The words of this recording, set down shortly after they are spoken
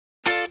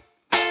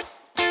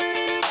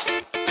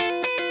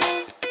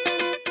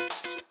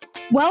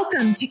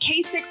Welcome to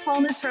K6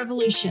 Wellness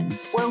Revolution,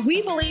 where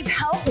we believe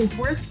health is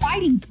worth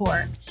fighting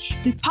for.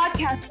 This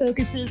podcast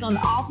focuses on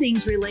all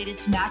things related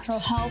to natural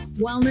health,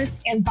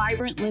 wellness, and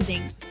vibrant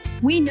living.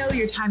 We know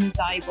your time is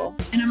valuable,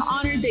 and I'm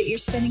honored that you're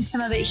spending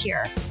some of it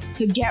here.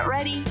 So get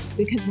ready,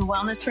 because the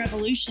Wellness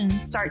Revolution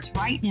starts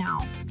right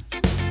now.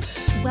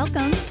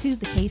 Welcome to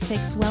the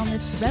K6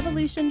 Wellness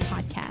Revolution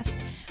podcast.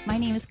 My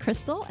name is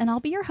Crystal, and I'll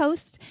be your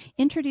host,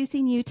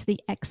 introducing you to the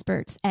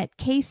experts at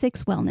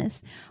K6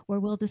 Wellness, where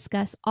we'll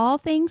discuss all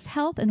things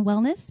health and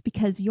wellness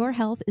because your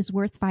health is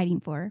worth fighting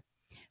for.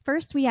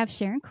 First, we have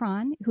Sharon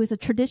Cron, who is a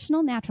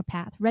traditional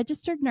naturopath,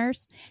 registered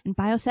nurse, and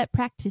bioset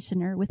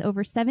practitioner with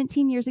over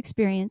 17 years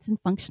experience in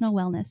functional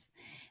wellness.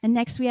 And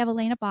next, we have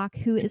Elena Bach,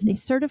 who is a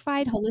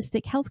certified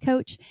holistic health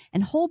coach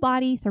and whole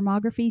body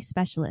thermography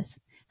specialist.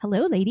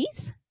 Hello,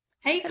 ladies.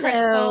 Hey,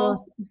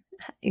 Crystal.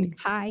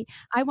 Hi.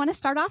 I want to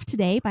start off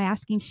today by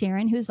asking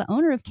Sharon, who is the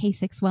owner of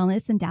K6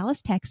 Wellness in Dallas,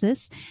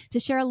 Texas, to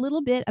share a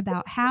little bit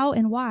about how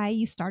and why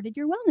you started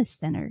your wellness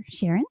center.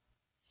 Sharon?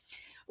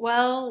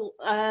 Well,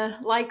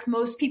 like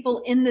most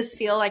people in this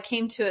field, I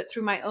came to it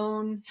through my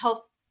own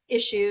health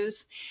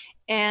issues.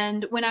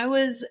 And when I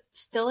was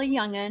still a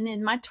youngin'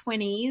 in my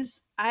 20s,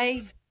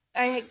 I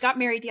got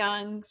married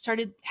young,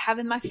 started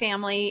having my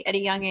family at a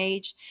young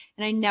age,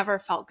 and I never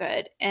felt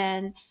good.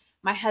 And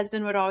my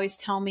husband would always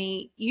tell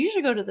me, you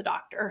should go to the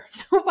doctor.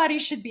 Nobody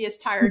should be as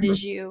tired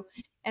as you.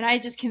 And I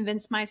just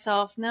convinced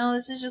myself, no,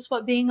 this is just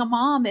what being a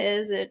mom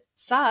is. It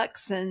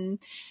sucks. And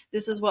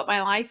this is what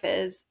my life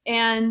is.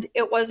 And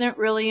it wasn't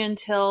really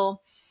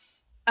until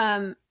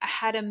I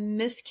had a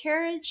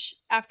miscarriage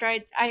after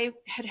I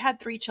had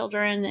 3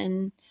 children.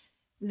 And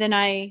then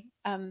I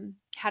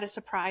had a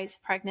surprise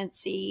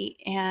pregnancy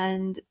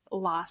and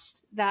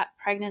lost that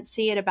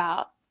pregnancy at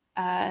about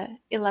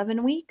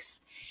 11 weeks.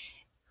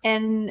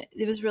 And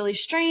it was really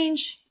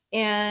strange.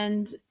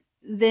 And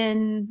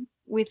then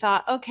we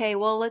thought, okay,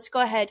 well, let's go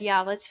ahead.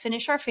 Yeah, let's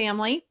finish our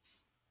family.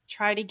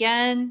 Tried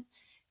again,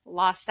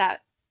 lost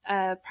that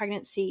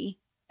pregnancy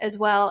as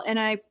well. And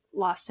I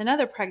lost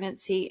another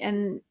pregnancy.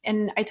 And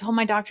I told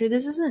my doctor,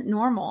 this isn't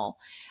normal.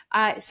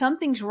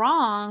 Something's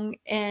wrong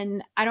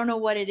and I don't know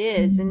what it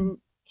is. And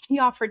he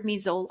offered me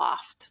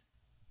Zoloft,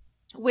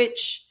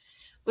 which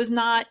was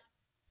not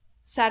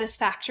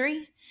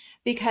satisfactory,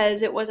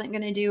 because it wasn't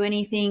going to do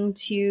anything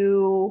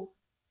to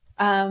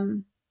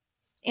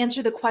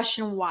answer the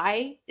question,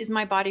 why is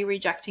my body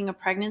rejecting a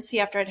pregnancy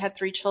after I'd had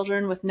 3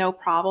 children with no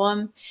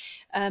problem?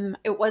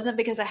 It wasn't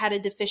because I had a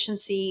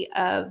deficiency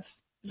of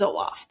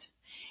Zoloft.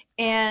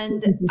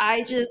 And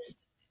I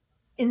just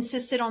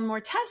insisted on more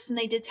tests, and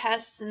they did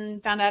tests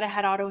and found out I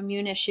had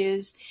autoimmune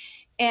issues.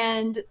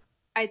 And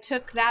I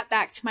took that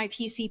back to my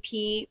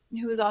PCP,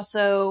 who was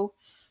also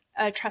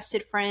a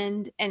trusted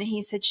friend. And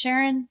he said,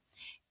 Sharon,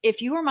 if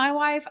you were my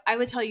wife, I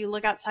would tell you,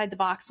 look outside the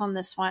box on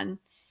this one.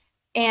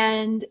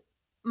 And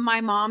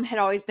my mom had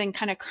always been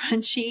kind of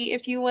crunchy,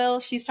 if you will.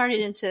 She started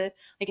into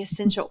like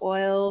essential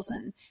oils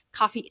and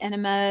coffee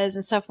enemas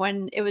and stuff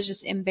when it was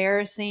just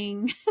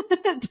embarrassing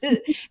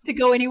to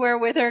go anywhere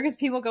with her, because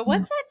people go,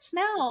 what's that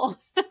smell?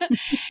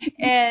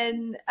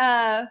 And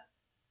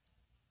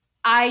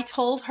I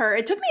told her,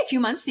 it took me a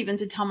few months even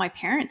to tell my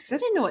parents, because I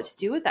didn't know what to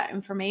do with that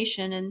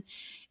information.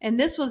 And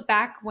this was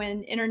back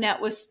when internet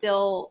was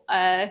still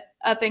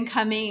up and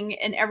coming,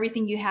 and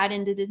everything you had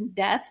ended in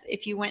death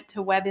if you went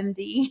to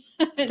WebMD.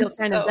 Still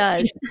kind of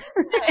does.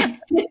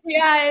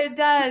 Yeah, it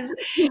does.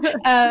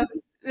 But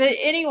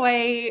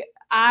anyway,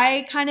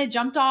 I kind of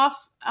jumped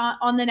off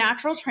on the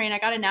natural train. I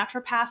got a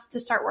naturopath to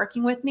start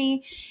working with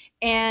me,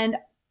 and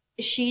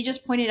she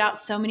just pointed out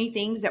so many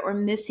things that were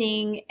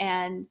missing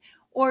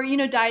or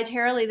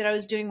dietarily that I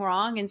was doing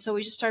wrong. And so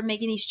we just started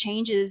making these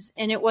changes,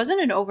 and it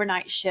wasn't an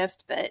overnight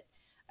shift, but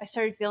I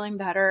started feeling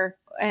better.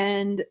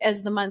 And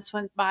as the months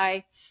went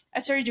by, I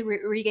started to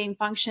regain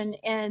function.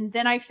 And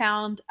then I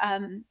found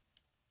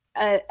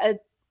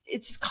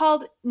it's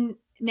called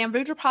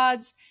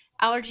Nambudrapad's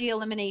allergy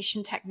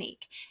elimination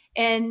technique.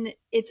 And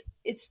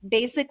it's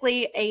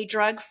basically a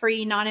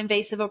drug-free,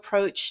 non-invasive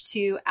approach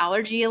to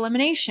allergy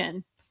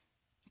elimination.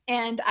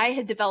 And I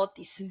had developed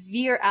these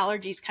severe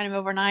allergies kind of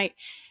overnight.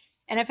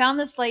 And I found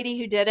this lady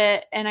who did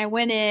it, and I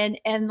went in,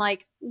 and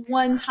like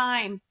one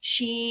time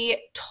she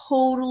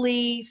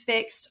totally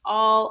fixed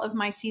all of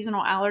my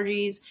seasonal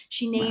allergies.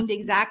 She named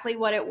exactly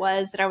what it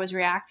was that I was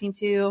reacting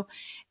to.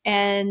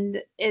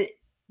 And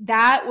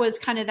that was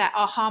kind of that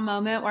aha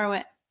moment where I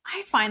went,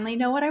 I finally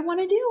know what I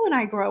want to do when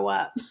I grow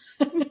up.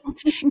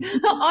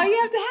 All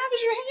you have to have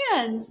is your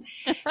hands.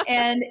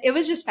 And it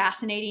was just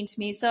fascinating to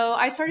me. So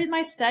I started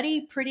my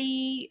study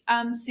pretty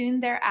soon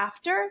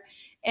thereafter.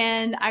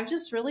 And I've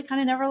just really kind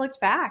of never looked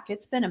back.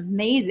 It's been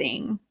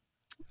amazing.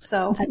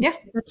 So, yeah.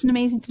 That's an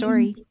amazing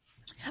story.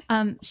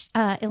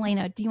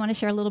 Elena, do you want to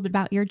share a little bit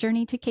about your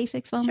journey to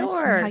K6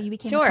 Wellness and how you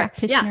became a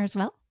practitioner as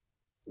well?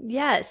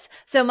 Yes.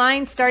 So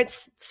mine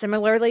starts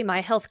similarly. My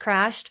health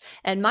crashed,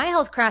 and my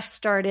health crash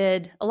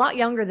started a lot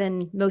younger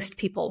than most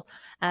people.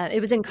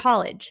 It was in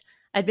college.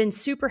 I'd been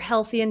super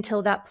healthy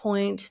until that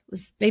point,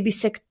 was maybe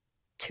sick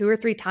 2 or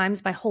 3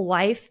 times my whole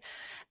life.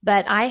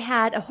 But I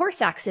had a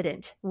horse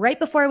accident right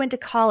before I went to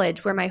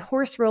college where my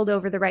horse rolled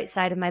over the right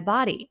side of my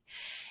body.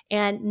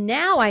 And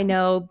now I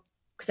know,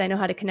 because I know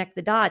how to connect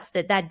the dots,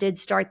 that did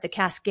start the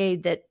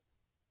cascade that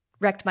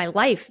wrecked my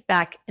life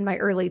back in my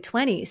early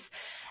 20s.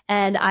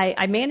 And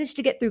I managed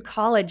to get through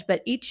college,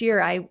 but each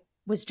year I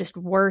was just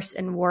worse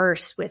and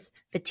worse with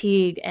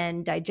fatigue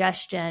and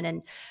digestion.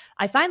 And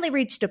I finally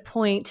reached a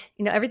point,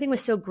 everything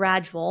was so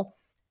gradual.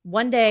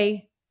 One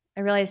day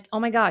I realized, oh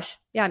my gosh,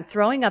 yeah, I'm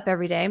throwing up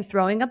every day. I'm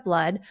throwing up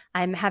blood.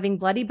 I'm having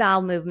bloody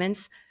bowel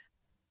movements.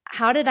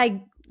 How did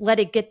I let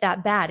it get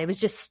that bad? It was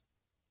just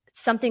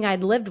something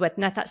I'd lived with.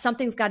 And I thought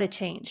something's got to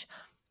change.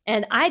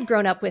 And I'd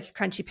grown up with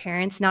crunchy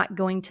parents, not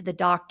going to the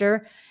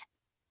doctor.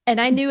 And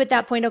I knew at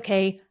that point,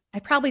 okay, I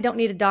probably don't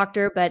need a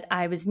doctor, but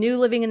I was new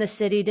living in the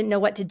city, didn't know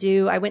what to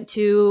do. I went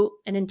to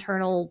an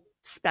internal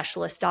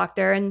specialist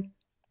doctor and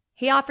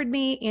he offered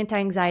me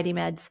anti-anxiety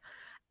meds.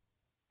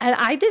 And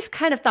I just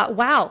kind of thought,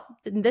 wow,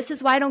 this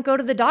is why I don't go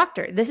to the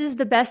doctor. This is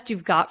the best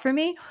you've got for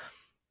me.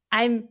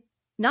 I'm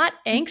not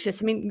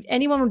anxious. I mean,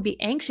 anyone would be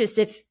anxious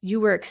if you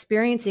were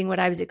experiencing what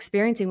I was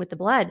experiencing with the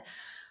blood.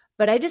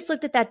 But I just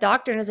looked at that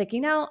doctor and I was like,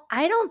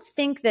 I don't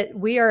think that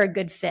we are a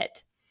good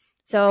fit.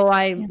 So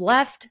I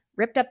left,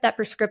 ripped up that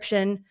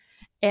prescription,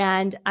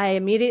 and I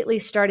immediately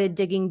started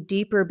digging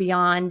deeper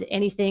beyond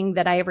anything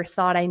that I ever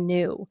thought I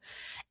knew.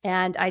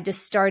 And I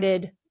just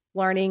started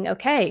learning,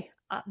 okay,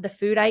 the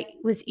food I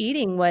was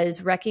eating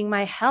was wrecking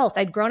my health.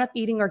 I'd grown up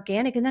eating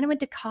organic, and then I went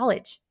to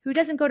college. Who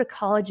doesn't go to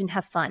college and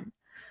have fun?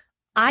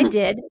 I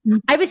did.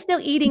 I was still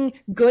eating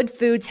good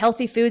foods,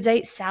 healthy foods. I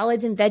ate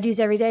salads and veggies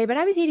every day, but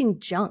I was eating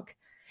junk.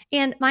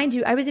 And mind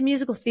you, I was a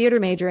musical theater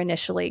major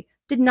initially,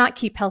 did not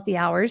keep healthy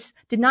hours,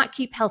 did not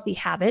keep healthy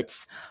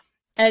habits.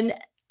 And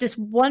just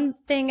one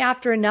thing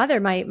after another,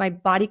 my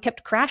body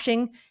kept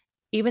crashing.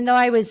 Even though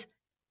I was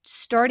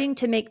starting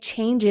to make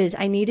changes,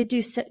 I needed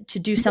to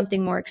do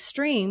something more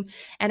extreme.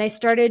 And I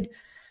started,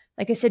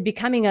 like I said,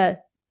 becoming a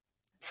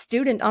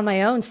student on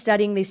my own,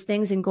 studying these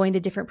things and going to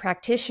different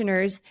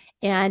practitioners.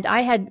 And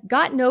I had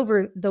gotten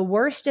over the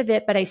worst of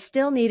it, but I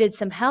still needed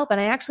some help. And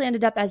I actually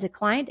ended up as a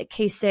client at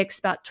K6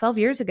 about 12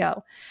 years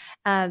ago.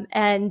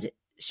 And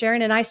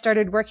Sharon and I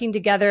started working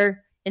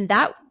together in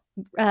that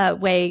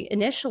way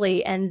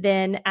initially. And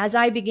then as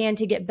I began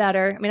to get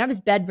better, I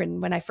was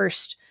bedridden when I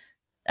first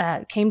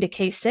came to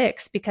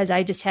K6 because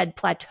I just had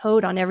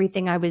plateaued on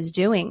everything I was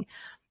doing.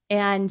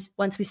 And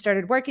once we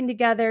started working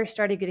together,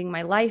 started getting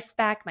my life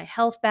back, my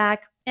health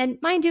back. And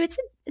mind you,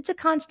 it's a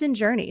constant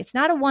journey. It's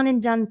not a one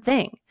and done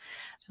thing.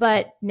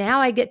 But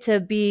now I get to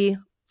be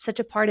such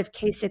a part of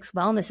K6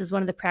 Wellness as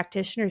one of the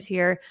practitioners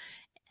here.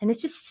 And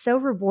it's just so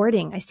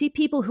rewarding. I see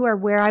people who are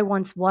where I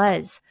once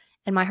was,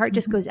 and my heart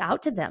just goes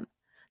out to them.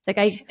 It's like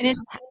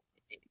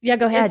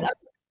go ahead.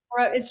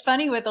 It's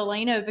funny with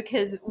Elena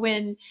because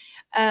when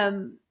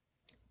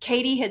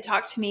Katie had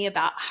talked to me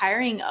about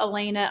hiring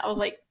Elena, I was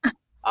like,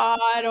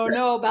 I don't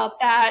know about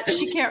that.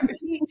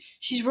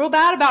 She's real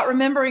bad about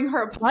remembering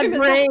her appointments.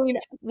 My brain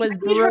was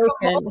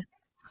broken.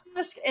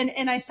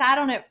 And I sat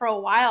on it for a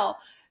while,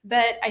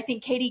 but I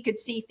think Katie could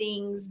see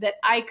things that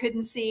I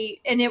couldn't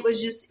see. And it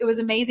was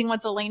amazing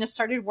once Elena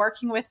started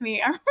working with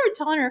me. I remember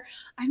telling her,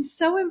 I'm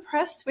so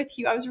impressed with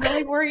you. I was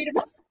really worried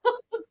about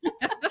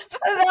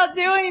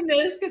doing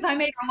this because I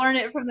made her learn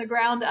it from the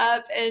ground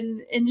up,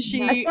 and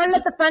she I started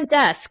at the front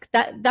desk.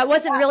 That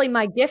wasn't really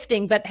my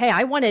gifting, but hey,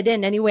 I wanted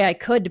in any way I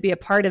could to be a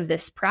part of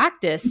this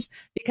practice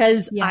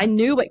because I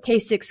knew what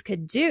K6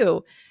 could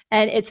do.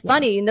 And it's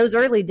funny, in those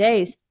early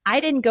days, I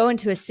didn't go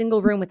into a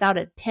single room without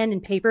a pen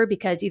and paper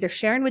because either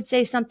Sharon would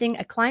say something,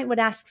 a client would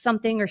ask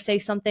something or say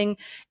something,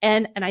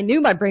 and I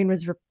knew my brain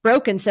was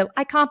broken. So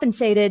I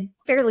compensated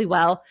fairly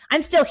well.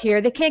 I'm still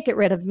here. They can't get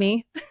rid of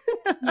me.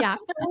 Yeah.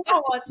 I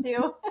don't want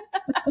to.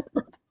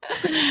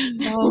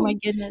 Oh my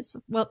goodness.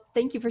 Well,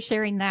 thank you for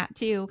sharing that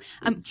too.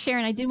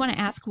 Sharon, I did want to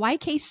ask, why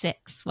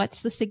K6?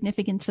 What's the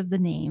significance of the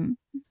name?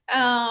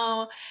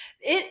 Oh,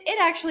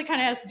 it actually kind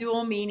of has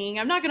dual meaning.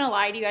 I'm not going to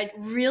lie to you. I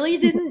really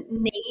didn't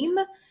name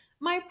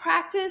my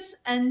practice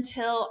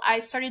until I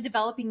started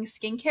developing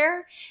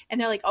skincare,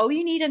 and they're like, oh,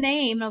 you need a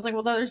name. And I was like,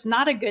 well, there's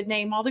not a good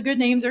name. All the good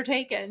names are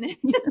taken.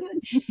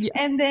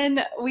 And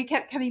then we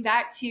kept coming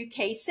back to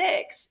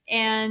K6,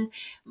 and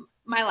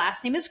my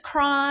last name is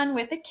Cron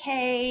with a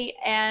K,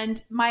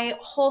 and my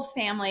whole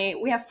family,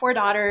 we have 4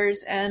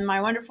 daughters and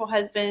my wonderful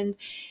husband,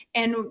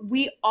 and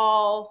we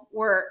all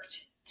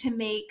worked to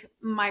make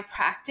my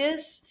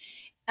practice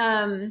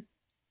come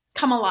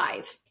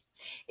alive.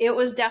 It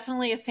was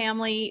definitely a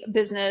family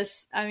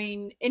business. I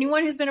mean,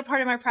 anyone who's been a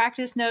part of my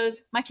practice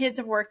knows my kids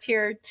have worked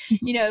here.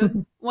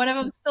 One of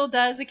them still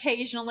does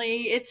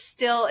occasionally.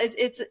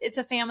 It's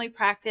a family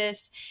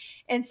practice.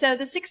 And so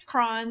the 6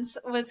 crons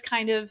was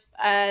kind of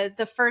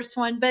the first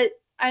one, but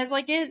I was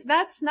like,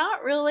 that's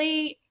not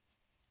really,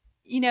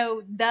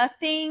 the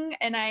thing.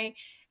 And I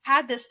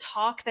had this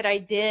talk that I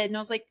did, and I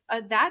was like,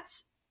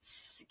 that's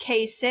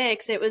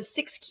K6. It was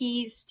 6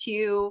 keys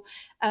to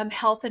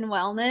health and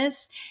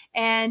wellness.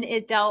 And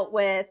it dealt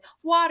with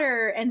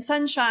water and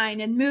sunshine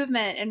and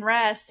movement and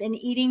rest and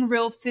eating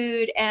real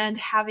food and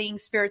having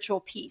spiritual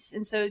peace.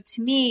 And so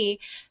to me,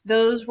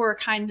 those were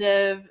kind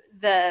of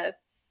the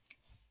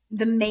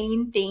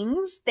main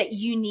things that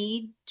you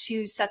need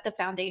to set the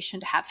foundation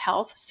to have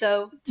health.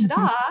 So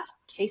ta-da,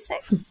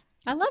 K6.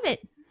 I love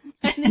it.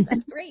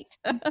 That's great.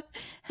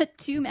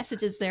 2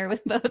 messages there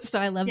with both. So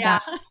I love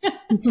that.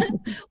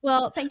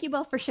 Well, thank you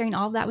both for sharing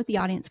all of that with the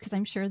audience, because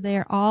I'm sure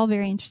they're all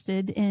very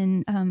interested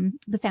in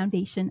the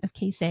foundation of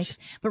K6.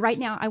 But right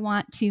now, I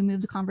want to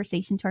move the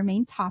conversation to our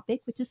main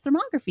topic, which is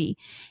thermography.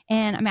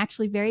 And I'm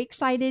actually very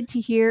excited to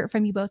hear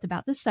from you both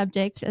about this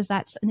subject, as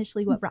that's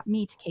initially what brought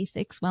me to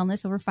K6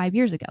 Wellness over 5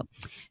 years ago.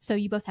 So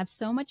you both have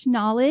so much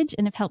knowledge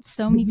and have helped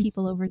so many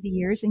people over the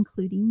years,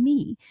 including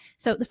me.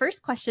 So the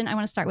first question I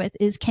want to start with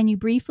is, can you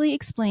briefly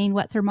explain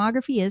what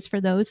thermography is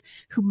for those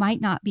who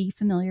might not be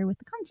familiar with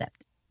the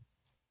concept?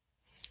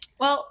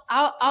 Well,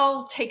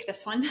 I'll take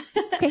this one.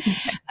 Okay.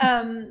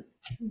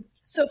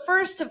 So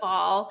first of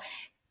all,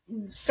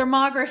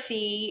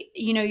 thermography,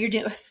 you're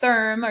doing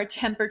therm or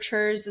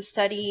temperatures, the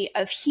study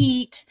of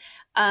heat,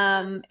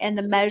 and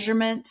the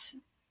measurement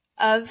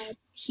of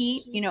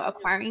heat,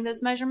 acquiring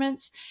those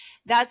measurements.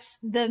 That's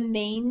the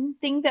main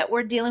thing that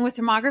we're dealing with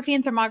thermography.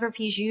 And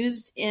thermography is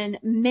used in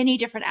many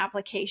different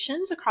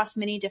applications across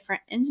many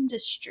different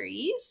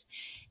industries.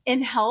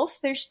 In health,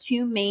 there's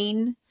 2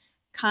 main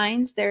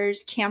kinds.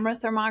 There's camera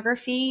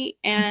thermography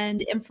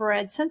and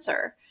infrared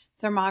sensor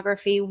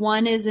thermography.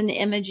 One is an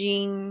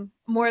imaging,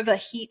 more of a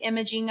heat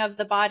imaging of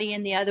the body,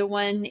 and the other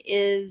one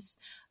is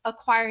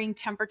acquiring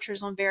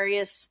temperatures on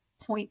various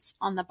points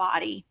on the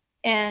body.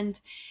 And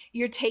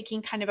you're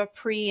taking kind of a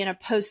pre and a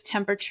post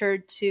temperature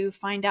to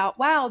find out,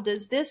 wow,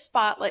 does this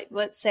spot, like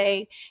let's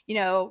say,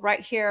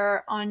 right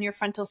here on your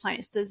frontal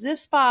sinus, does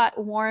this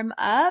spot warm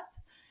up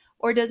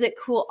or does it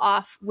cool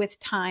off with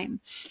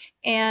time?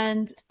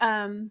 And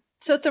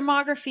so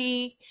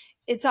thermography,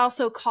 it's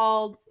also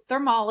called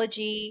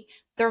thermology,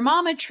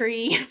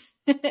 thermometry,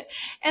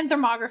 and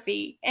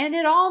thermography. And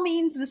it all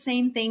means the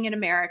same thing in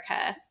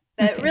America.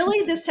 But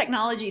really, this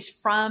technology is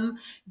from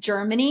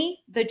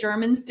Germany. The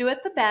Germans do it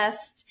the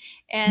best.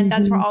 And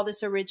that's where all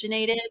this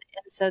originated.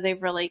 And so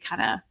they've really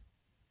kind of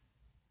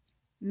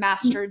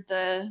mastered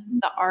the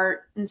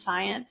art and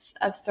science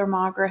of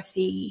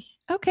thermography.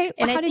 Okay.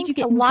 And well, how did you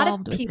get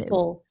involved with it?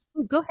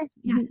 Go ahead.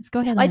 Yeah,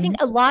 go ahead. I think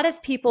a lot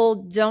of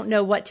people don't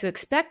know what to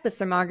expect with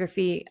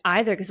thermography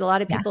either, because a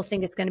lot of people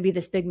think it's going to be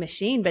this big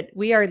machine, but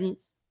we are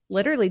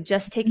literally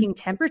just taking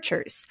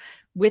temperatures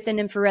with an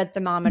infrared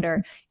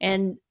thermometer.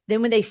 And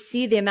then when they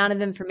see the amount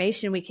of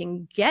information we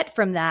can get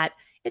from that,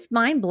 it's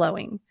mind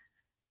blowing.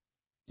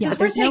 Because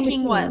we're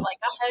taking like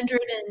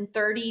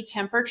 130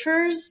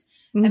 temperatures.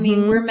 I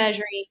mean, we're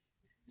measuring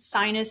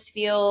sinus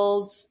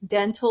fields,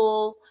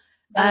 dental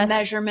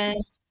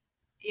measurements.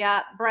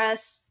 Yeah,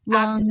 breasts,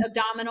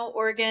 abdominal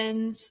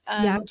organs,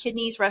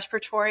 kidneys,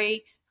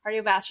 respiratory,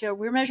 cardiovascular.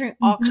 We're measuring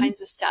all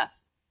kinds of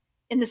stuff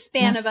in the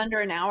span of under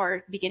an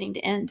hour, beginning to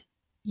end.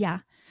 Yeah.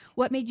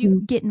 What made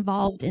you get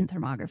involved in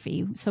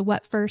thermography? So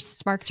what first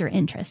sparked your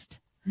interest?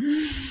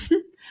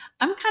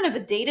 I'm kind of a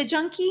data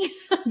junkie.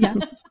 Yeah.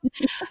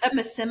 I'm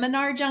a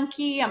seminar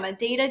junkie. I'm a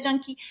data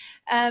junkie.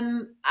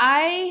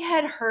 I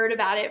had heard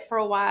about it for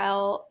a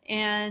while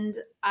and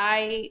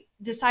I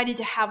decided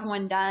to have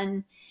one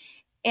done.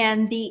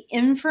 And the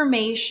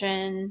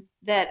information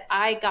that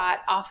I got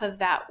off of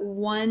that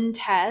one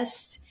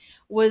test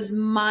was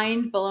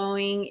mind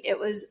blowing. It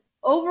was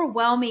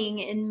overwhelming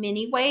in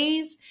many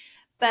ways.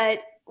 But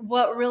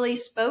what really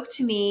spoke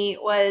to me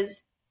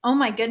was, oh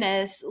my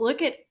goodness,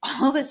 look at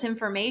all this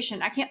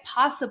information. I can't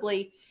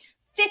possibly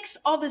fix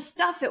all this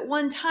stuff at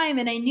one time.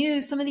 And I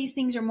knew some of these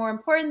things are more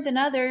important than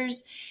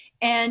others.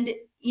 And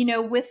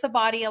with the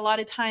body, a lot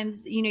of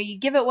times, you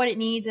give it what it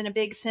needs in a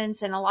big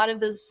sense. And a lot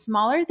of those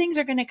smaller things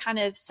are going to kind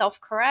of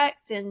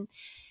self-correct. And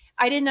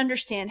I didn't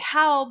understand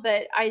how,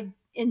 but I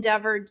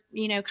endeavored,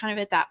 kind of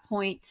at that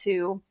point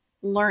to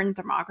learn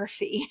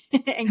thermography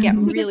and get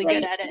really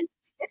good at it.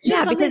 It's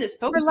just something that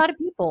spoke to a lot of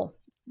people.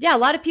 Yeah, a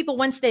lot of people,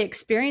 once they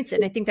experience it,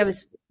 and I think that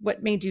was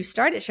what made you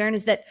start it, Sharon,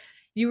 is that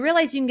you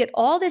realize you can get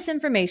all this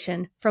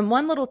information from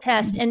one little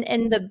test, and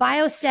the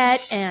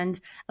bioset and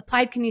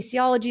applied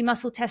kinesiology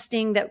muscle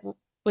testing that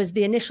was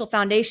the initial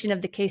foundation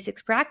of the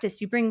K6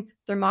 practice. You bring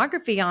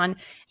thermography on,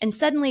 and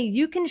suddenly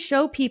you can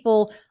show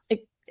people,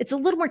 it's a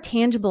little more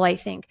tangible, I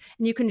think,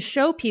 and you can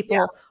show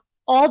people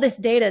all this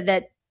data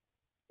that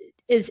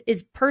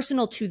is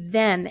personal to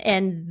them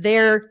and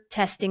their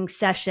testing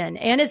session,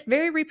 and it's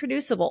very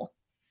reproducible.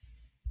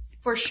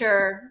 For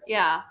sure.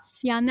 Yeah.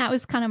 Yeah. And that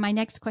was kind of my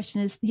next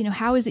question is,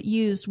 how is it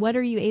used? What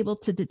are you able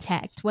to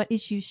detect? What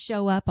issues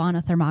show up on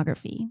a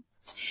thermography?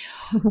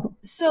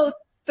 So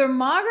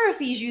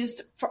thermography is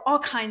used for all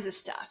kinds of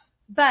stuff,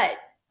 but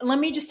let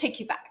me just take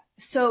you back.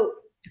 So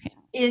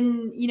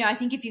I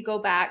think if you go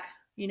back,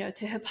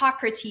 to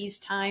Hippocrates'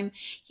 time,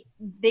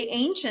 the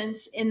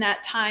ancients in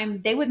that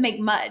time, they would make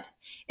mud.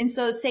 And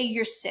so say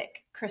you're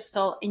sick,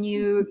 Crystal, and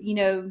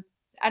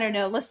I don't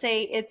know, let's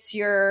say it's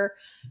you're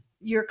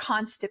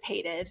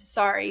constipated.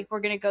 Sorry,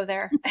 we're going to go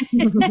there.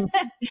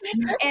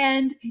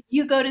 And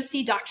you go to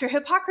see Dr.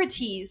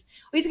 Hippocrates.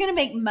 Well, he's going to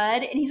make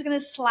mud and he's going to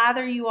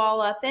slather you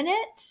all up in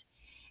it.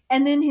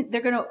 And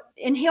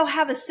then he'll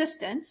have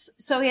assistants.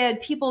 So he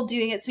had people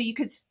doing it so you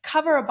could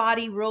cover a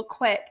body real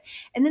quick.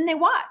 And then they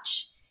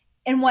watch.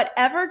 And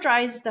whatever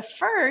dries the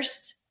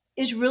first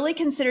is really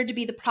considered to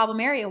be the problem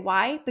area.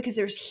 Why? Because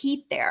there's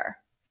heat there.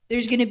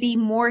 There's going to be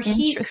more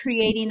heat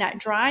creating that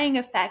drying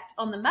effect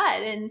on the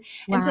mud. And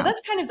so that's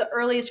kind of the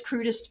earliest,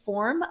 crudest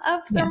form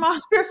of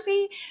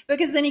thermography,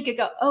 because then you could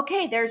go,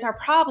 okay, there's our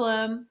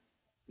problem,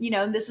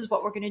 and this is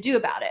what we're going to do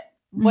about it.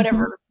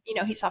 Whatever,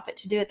 he saw fit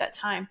to do at that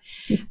time.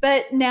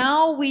 But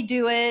now we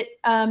do it,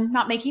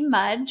 not making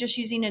mud, just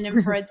using an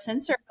infrared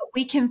sensor, but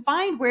we can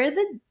find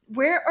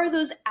where are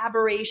those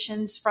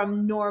aberrations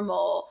from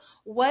normal?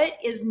 What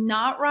is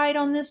not right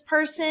on this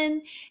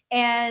person?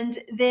 And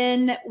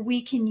then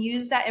we can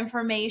use that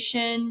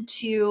information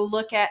to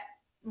look at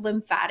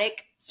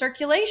lymphatic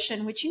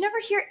circulation, which you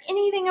never hear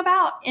anything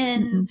about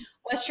in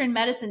Western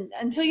medicine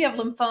until you have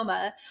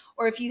lymphoma,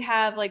 or if you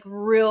have like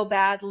real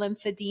bad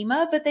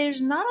lymphedema, but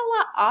there's not a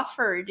lot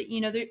offered.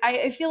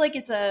 I feel like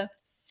it's a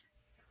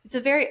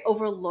very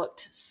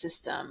overlooked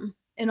system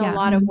in a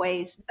lot of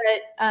ways,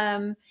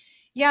 but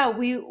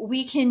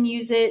we can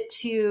use it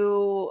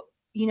to,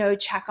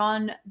 check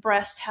on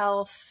breast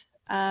health,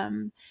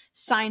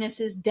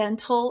 sinuses,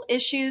 dental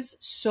issues,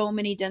 so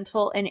many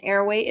dental and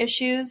airway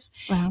issues.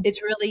 Wow.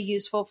 It's really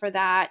useful for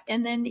that.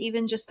 And then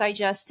even just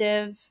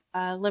digestive,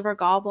 liver,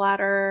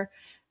 gallbladder,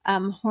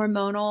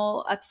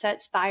 hormonal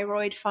upsets,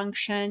 thyroid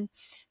function.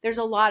 There's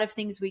a lot of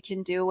things we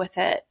can do with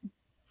it.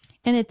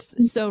 And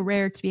it's so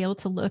rare to be able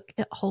to look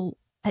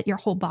at your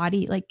whole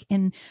body, like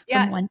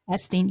from one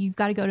testing. You've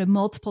got to go to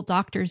multiple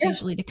doctors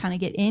usually to kind of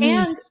get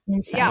any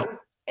insight. Yeah.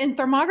 And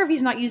thermography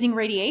is not using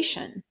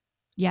radiation.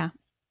 Yeah.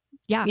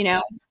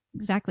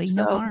 Exactly.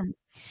 So, no harm.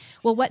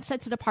 Well, what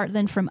sets it apart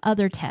then from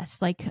other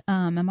tests like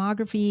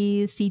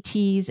mammographies,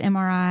 CTs,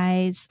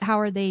 MRIs? How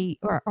are they,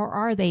 or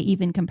are they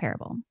even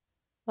comparable?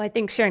 Well, I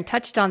think Sharon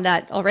touched on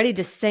that already,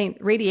 just saying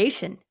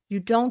radiation. You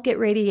don't get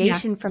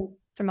radiation from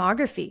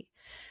thermography.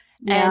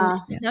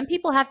 And some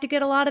people have to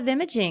get a lot of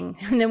imaging.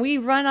 And then we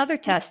run other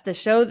tests that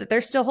show that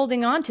they're still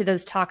holding on to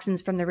those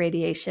toxins from the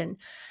radiation.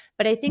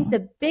 But I think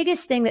the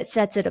biggest thing that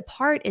sets it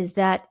apart is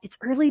that it's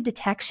early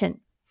detection.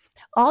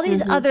 All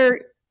these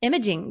other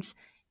imagings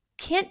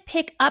can't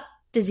pick up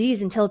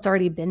disease until it's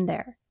already been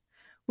there.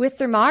 With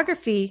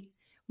thermography,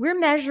 we're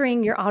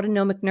measuring your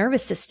autonomic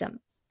nervous system.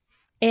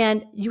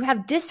 And you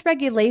have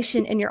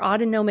dysregulation in your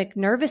autonomic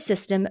nervous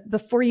system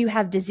before you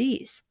have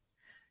disease.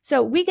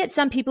 So we get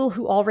some people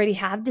who already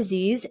have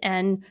disease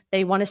and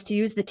they want us to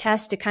use the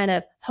test to kind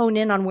of hone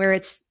in on where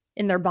it's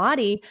in their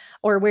body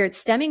or where it's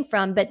stemming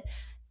from. But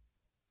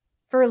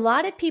for a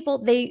lot of people,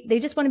 they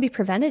just want to be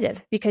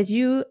preventative because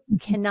you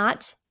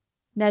cannot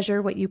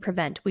measure what you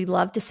prevent. We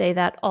love to say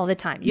that all the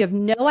time. You have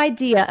no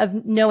idea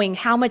of knowing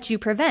how much you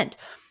prevent.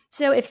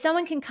 So if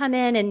someone can come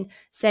in and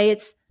say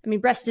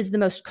breast is the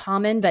most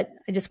common, but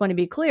I just want to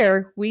be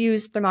clear, we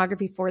use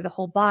thermography for the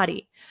whole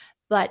body.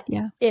 But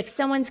if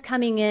someone's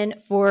coming in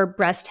for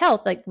breast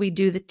health, like we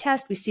do the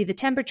test, we see the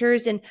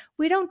temperatures and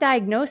we don't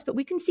diagnose, but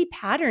we can see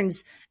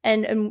patterns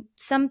and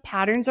some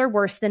patterns are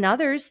worse than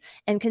others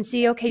and can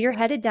see, okay, you're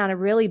headed down a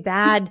really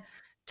bad,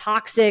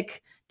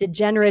 toxic,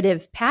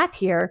 degenerative path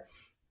here.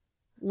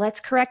 Let's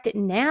correct it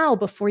now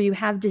before you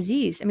have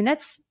disease.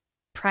 That's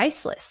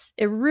priceless.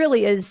 It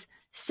really is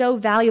so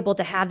valuable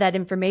to have that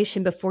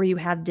information before you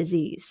have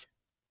disease.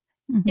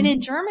 And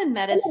in German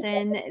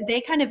medicine,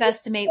 they kind of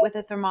estimate with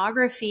a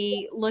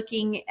thermography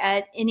looking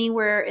at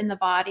anywhere in the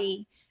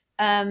body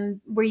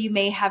where you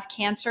may have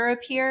cancer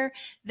appear,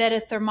 that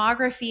a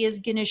thermography is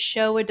going to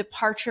show a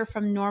departure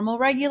from normal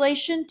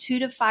regulation 2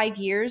 to 5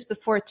 years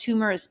before a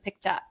tumor is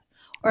picked up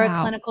or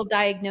a clinical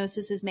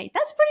diagnosis is made.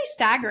 That's pretty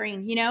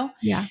staggering,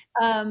 Yeah.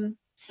 And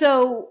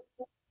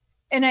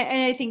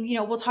I think,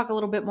 we'll talk a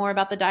little bit more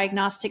about the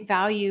diagnostic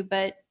value,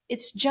 but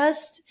it's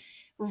just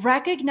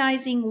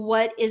recognizing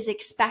what is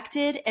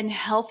expected and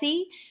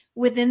healthy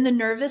within the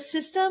nervous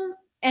system,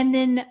 and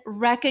then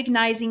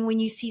recognizing when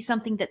you see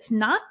something that's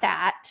not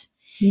that,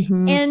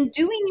 and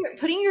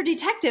putting your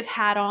detective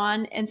hat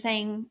on and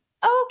saying,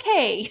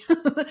 okay,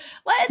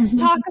 let's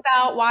talk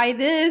about why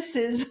this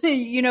is,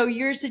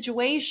 your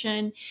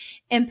situation,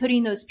 and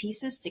putting those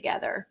pieces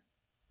together.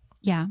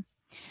 Yeah.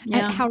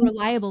 And how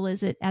reliable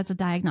is it as a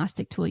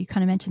diagnostic tool? You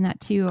kind of mentioned that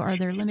too. Are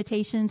there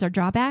limitations or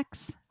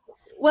drawbacks?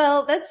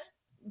 Well, that's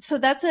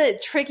a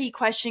tricky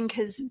question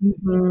because,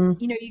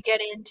 you get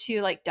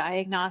into like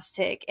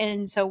diagnostic.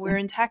 And so we're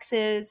in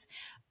Texas.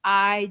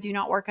 I do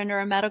not work under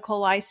a medical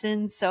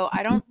license, so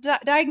I don't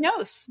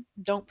diagnose,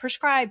 don't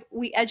prescribe.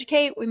 We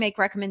educate, we make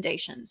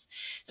recommendations.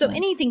 So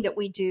anything that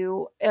we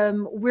do,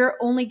 we're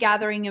only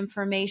gathering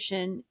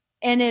information.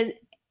 And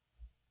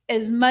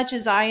as much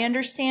as I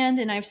understand,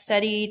 and I've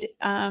studied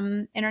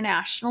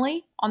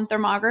internationally on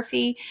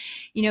thermography,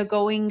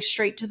 going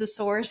straight to the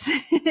source,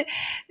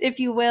 if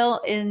you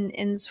will,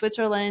 in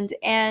Switzerland.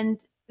 And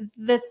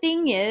the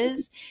thing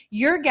is,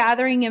 you're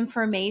gathering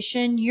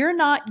information. You're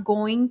not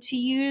going to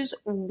use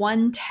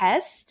one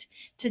test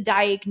to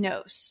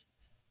diagnose.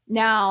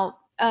 Now,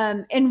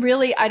 and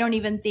really, I don't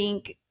even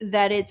think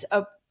that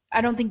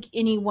I don't think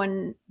any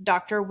one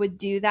doctor would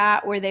do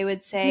that where they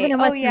would say, Even in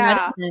oh Western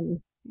yeah,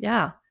 medicine.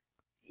 Yeah.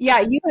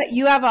 yeah,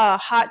 you have a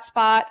hot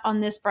spot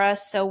on this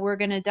breast, so we're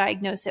going to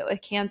diagnose it with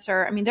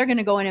cancer. I mean, they're going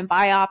to go in and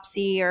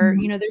biopsy, or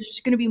there's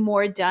just going to be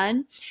more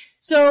done.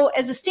 So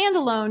as a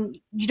standalone,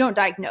 you don't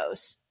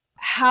diagnose.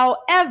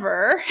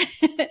 However,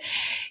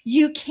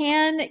 you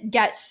can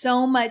get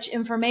so much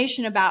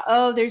information about,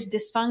 oh, there's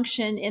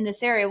dysfunction in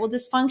this area. Well,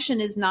 dysfunction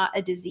is not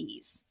a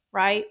disease,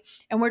 right?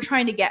 And we're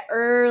trying to get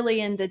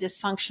early in the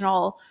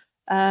dysfunctional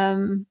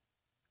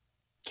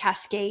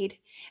cascade,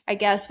 I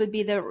guess would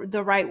be the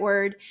right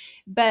word.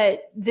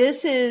 But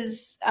this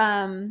is,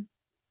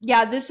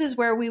 this is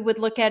where we would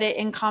look at it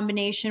in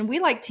combination. We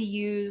like to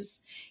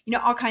use,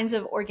 all kinds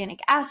of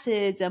organic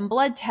acids and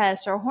blood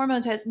tests or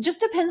hormone tests. It just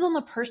depends on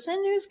the person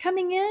who's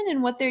coming in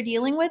and what they're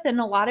dealing with. And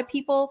a lot of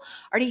people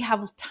already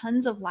have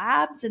tons of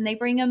labs and they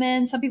bring them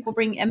in. Some people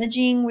bring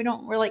imaging.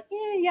 We're like,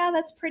 yeah,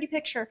 that's a pretty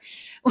picture.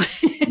 We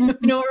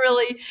don't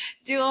really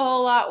do a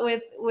whole lot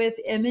with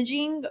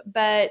imaging,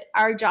 but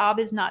our job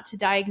is not to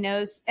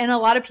diagnose. And a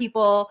lot of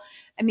people,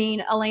 I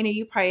mean, Elena,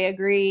 you probably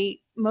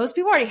agree, most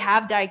people already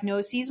have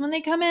diagnoses when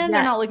they come in. Yeah.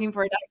 They're not looking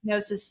for a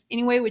diagnosis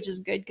anyway, which is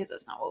good because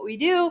that's not what we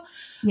do.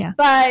 Yeah.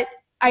 But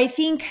I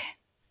think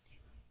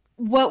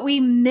what we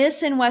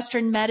miss in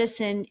Western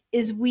medicine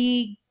is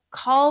we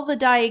call the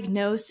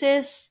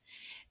diagnosis,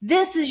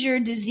 this is your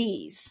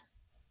disease,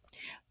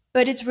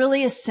 but it's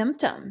really a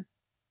symptom.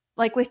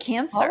 Like with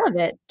cancer. All of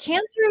it.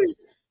 Cancer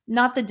is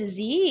not the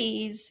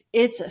disease,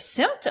 it's a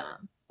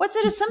symptom. What's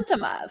it a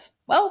symptom of?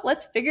 Well,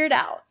 let's figure it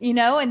out,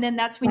 and then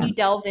that's when you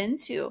delve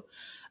into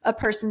a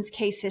person's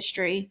case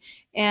history.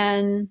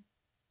 And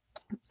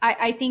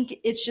I think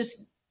it's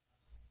just,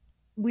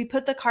 we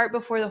put the cart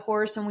before the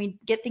horse and we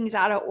get things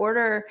out of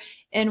order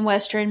in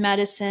Western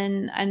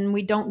medicine, and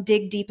we don't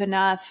dig deep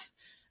enough.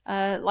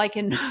 Like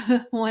in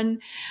one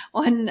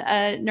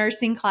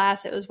nursing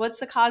class, it was, what's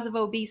the cause of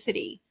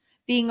obesity?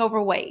 Being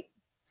overweight.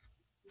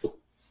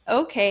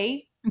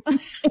 Okay.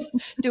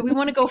 Do we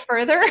want to go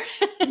further?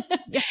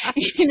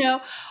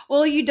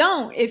 Well, you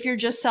don't if you're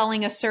just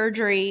selling a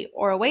surgery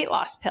or a weight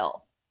loss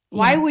pill.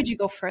 Why would you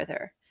go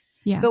further?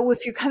 Yeah. But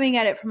if you're coming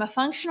at it from a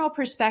functional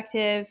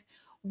perspective,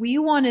 we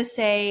want to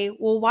say,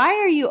 well, why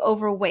are you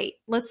overweight?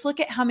 Let's look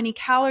at how many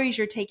calories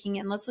you're taking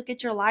in. Let's look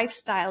at your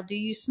lifestyle. Do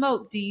you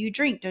smoke? Do you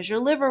drink? Does your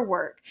liver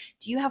work?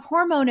 Do you have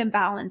hormone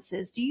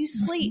imbalances? Do you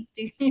sleep?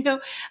 Do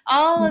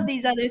all of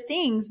these other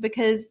things?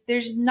 Because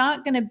there's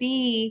not going to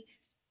be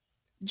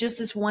just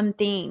this one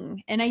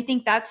thing. And I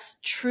think that's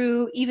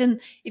true. Even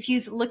if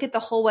you look at the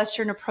whole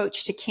Western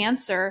approach to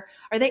cancer,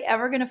 are they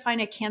ever going to find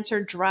a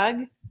cancer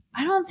drug?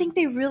 I don't think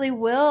they really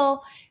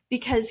will,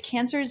 because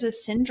cancer is a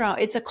syndrome.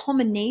 It's a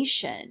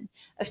culmination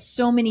of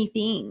so many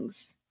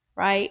things,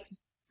 right?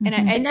 And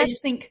I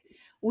just think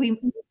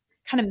we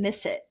kind of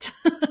miss it.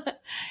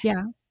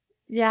 Yeah.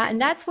 Yeah.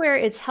 And that's where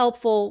it's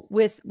helpful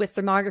with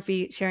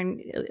thermography.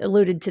 Sharon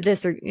alluded to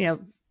this, or,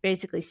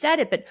 basically said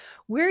it, but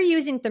we're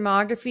using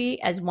thermography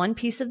as one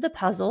piece of the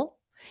puzzle,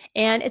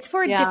 and it's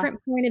for a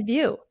different point of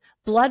view.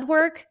 Blood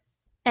work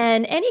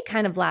and any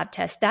kind of lab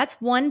test, that's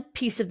one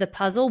piece of the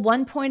puzzle,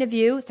 one point of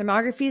view.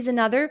 Thermography is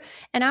another.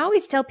 And I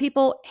always tell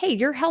people, hey,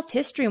 your health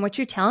history and what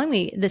you're telling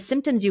me, the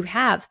symptoms you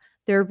have,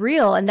 they're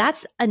real. And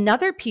that's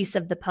another piece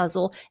of the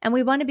puzzle. And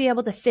we want to be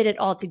able to fit it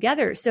all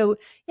together. So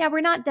yeah, we're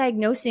not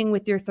diagnosing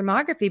with your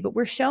thermography, but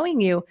we're showing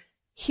you,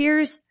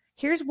 here's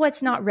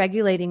what's not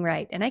regulating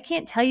right. And I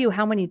can't tell you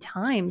how many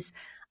times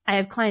I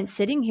have clients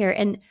sitting here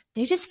and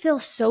they just feel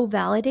so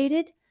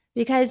validated,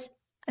 because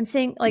I'm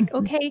saying like,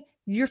 okay,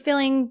 you're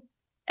feeling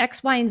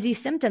X, Y, and Z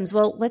symptoms.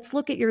 Well, let's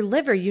look at your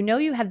liver.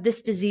 You have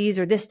this disease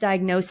or this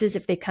diagnosis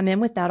if they come in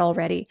with that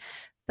already.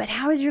 But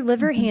how is your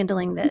liver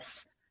handling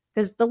this?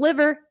 Because the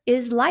liver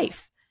is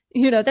life.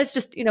 That's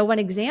just, one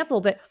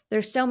example, but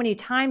there's so many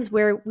times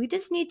where we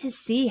just need to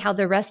see how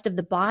the rest of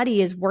the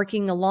body is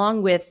working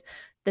along with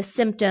the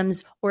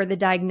symptoms or the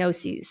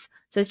diagnoses.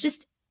 So it's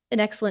just an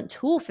excellent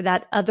tool for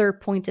that other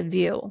point of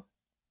view.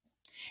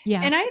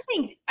 Yeah. And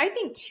I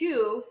think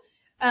too,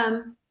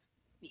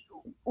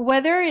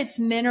 whether it's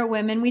men or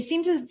women, we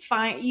seem to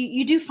find,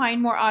 you do find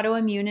more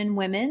autoimmune in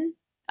women.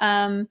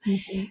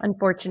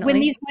 Unfortunately. When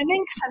these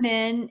women come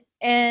in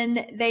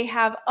and they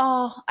have,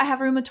 I have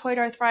rheumatoid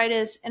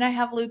arthritis and I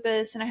have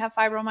lupus and I have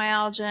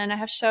fibromyalgia and I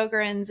have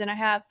Sjogren's and I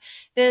have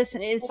this.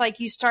 And it's like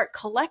you start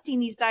collecting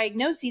these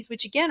diagnoses,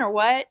 which again are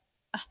what?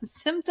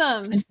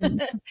 Symptoms.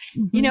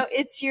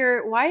 It's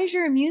why is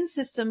your immune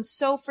system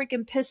so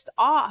freaking pissed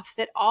off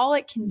that all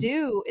it can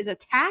do is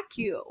attack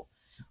you?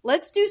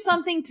 Let's do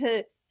something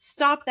to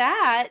stop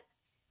that.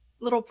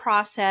 little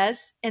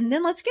process, and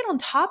then let's get on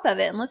top of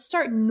it and let's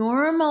start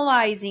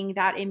normalizing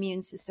that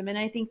immune system. And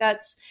I think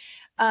that's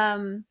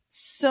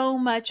so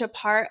much a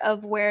part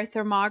of where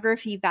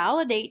thermography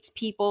validates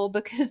people,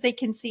 because they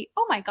can see,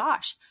 oh my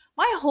gosh,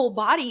 my whole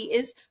body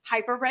is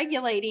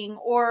hyperregulating,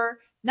 or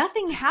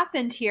nothing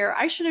happened here.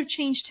 I should have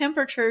changed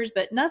temperatures,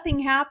 but nothing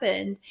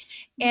happened.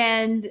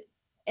 And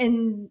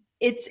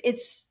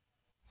it's,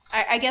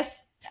 I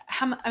guess,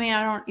 I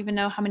don't even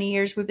know how many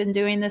years we've been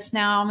doing this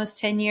now, almost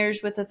 10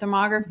 years with the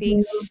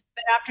thermography,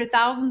 but after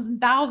thousands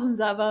and thousands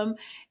of them,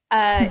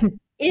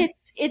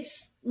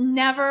 it's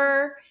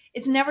never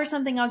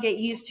something I'll get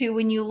used to.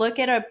 When you look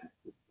at a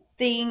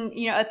thing,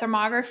 a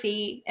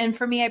thermography, and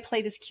for me, I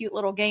play this cute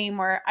little game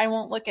where I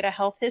won't look at a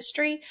health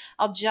history.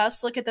 I'll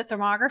just look at the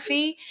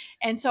thermography.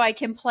 And so I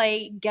can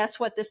play, guess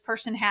what this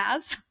person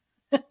has.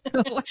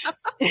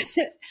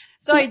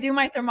 So I do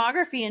my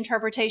thermography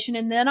interpretation,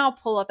 and then I'll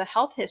pull up a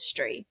health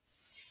history.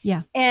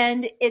 Yeah.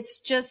 And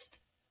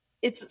it's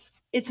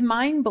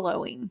mind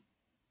blowing.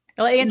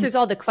 Well, it answers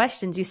all the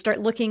questions. You start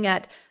looking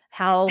at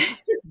how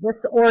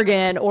this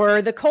organ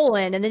or the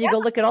colon, and then you go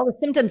look at all the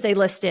symptoms they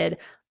listed: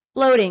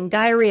 bloating,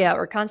 diarrhea,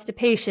 or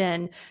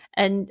constipation.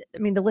 And I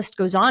mean, the list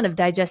goes on of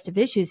digestive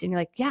issues. And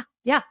you're like, yeah,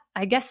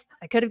 I guess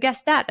I could have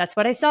guessed that. That's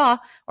what I saw.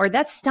 Or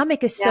that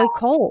stomach is so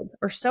cold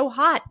or so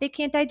hot, they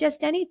can't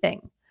digest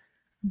anything.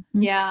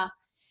 Yeah.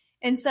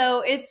 And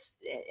so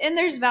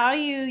there's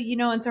value,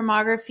 in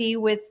thermography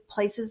with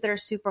places that are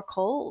super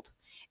cold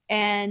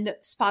and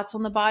spots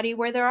on the body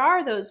where there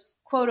are those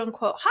quote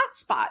unquote hot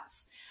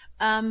spots.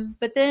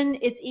 But then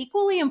it's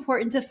equally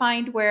important to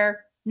find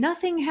where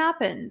nothing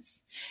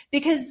happens,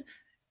 because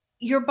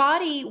your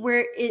body,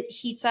 where it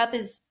heats up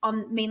is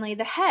on mainly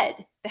the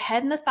head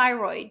and the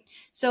thyroid.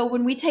 So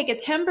when we take a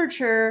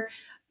temperature,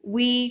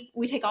 we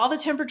take all the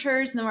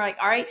temperatures, and then we're like,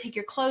 all right, take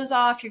your clothes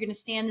off. You're going to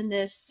stand in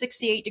this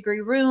 68-degree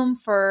room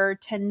for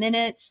 10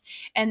 minutes.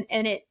 And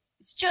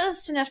it's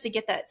just enough to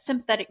get that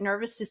sympathetic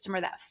nervous system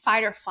or that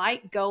fight or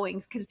flight going.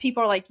 Because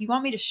people are like, you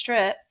want me to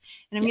strip,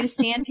 and I'm going to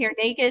stand here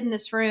naked in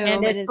this room,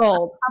 and it's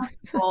cold,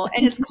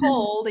 and it's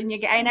cold,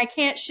 and I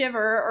can't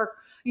shiver or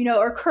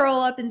curl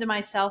up into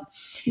myself.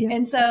 Yeah.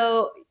 And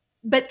so,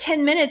 but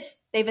 10 minutes,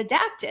 they've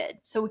adapted.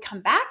 So we come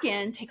back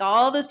in, take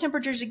all those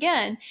temperatures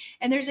again,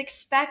 and there's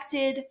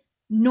expected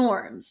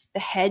norms. The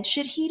head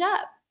should heat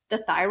up. The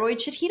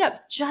thyroid should heat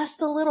up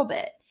just a little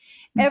bit.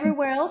 Mm-hmm.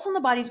 Everywhere else on the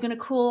body is going to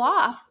cool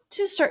off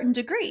to certain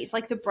degrees.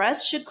 Like the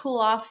breast should cool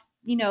off,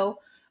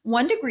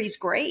 1 degree is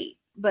great,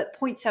 but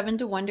 0.7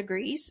 to 1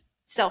 degrees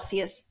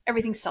Celsius,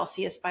 everything's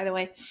Celsius, by the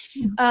way.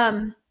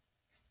 Mm-hmm.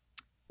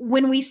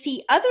 When we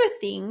see other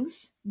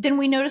things, then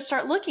we know to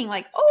start looking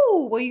like,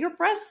 oh, well, your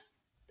breasts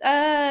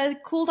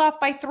cooled off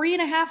by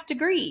 3.5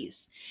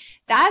 degrees.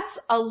 That's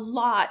a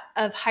lot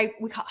of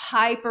we call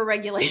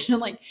hyperregulation.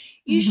 Like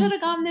you should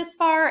have gone this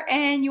far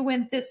and you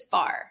went this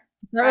far.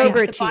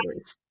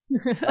 Overachievers.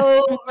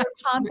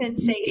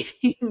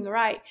 Overcompensating,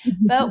 right?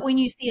 But when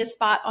you see a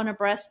spot on a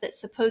breast that's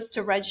supposed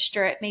to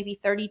register at maybe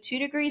 32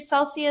 degrees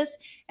Celsius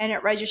and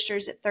it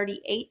registers at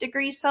 38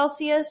 degrees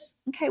Celsius,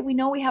 okay, we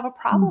know we have a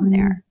problem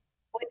there.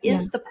 What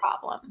is the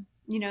problem?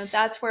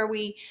 That's where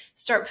we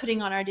start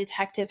putting on our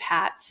detective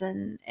hats,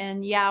 and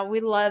we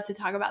love to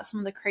talk about some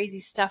of the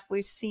crazy stuff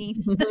we've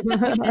seen.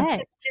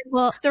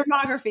 Well,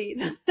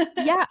 thermographies.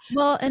 Yeah.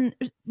 Well, and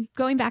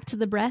going back to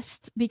the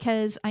breast,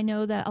 because I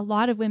know that a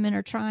lot of women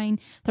are trying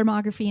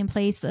thermography in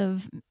place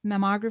of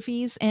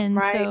mammographies. And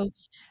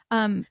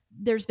so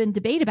there's been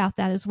debate about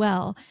that as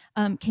well.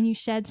 Can you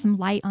shed some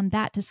light on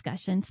that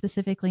discussion,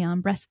 specifically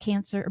on breast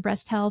cancer,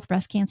 breast health,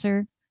 breast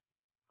cancer?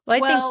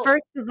 Well, I think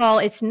first of all,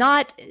 it's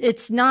not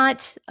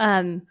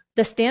the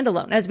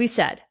standalone, as we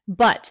said,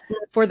 but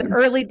for the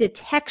early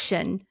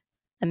detection,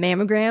 a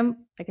mammogram,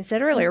 like I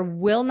said earlier,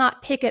 will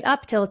not pick it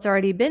up till it's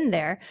already been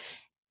there.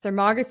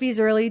 Thermography is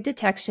early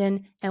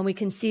detection, and we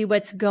can see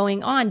what's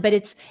going on, but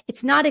it's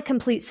not a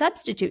complete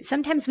substitute.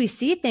 Sometimes we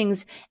see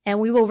things and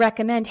we will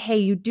recommend, hey,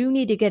 you do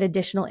need to get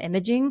additional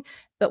imaging,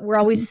 but we're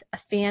always a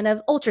fan of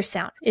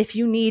ultrasound if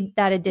you need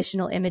that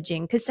additional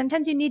imaging, because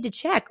sometimes you need to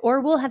check, or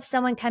we'll have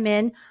someone come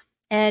in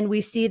and we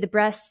see the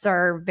breasts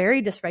are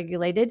very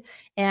dysregulated,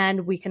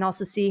 and we can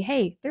also see,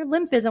 hey, their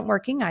lymph isn't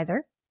working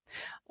either,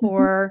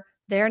 or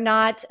they're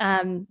not,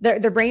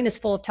 their brain is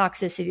full of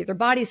toxicity, their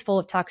body's full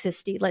of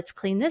toxicity. Let's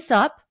clean this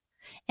up.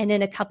 And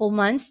in a couple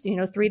months,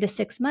 3 to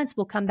 6 months,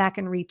 we'll come back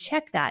and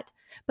recheck that.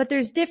 But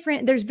there's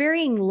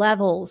varying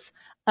levels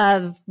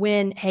of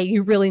when, hey,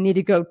 you really need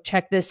to go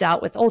check this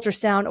out with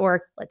ultrasound,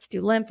 or let's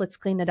do lymph, let's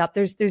clean it up.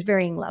 There's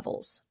varying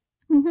levels.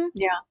 Mm-hmm.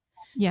 Yeah.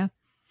 Yeah.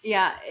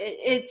 Yeah,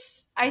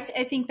 I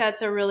think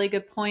that's a really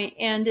good point.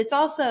 And it's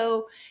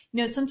also,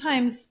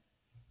 sometimes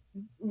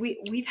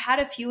we've had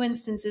a few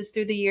instances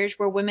through the years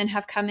where women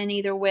have come in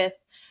either with,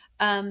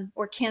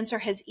 or cancer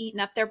has eaten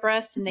up their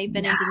breast and they've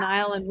been in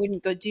denial and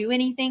wouldn't go do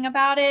anything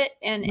about it.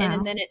 And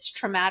then it's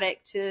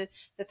traumatic to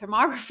the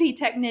thermography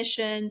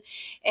technician.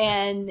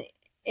 And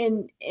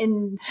and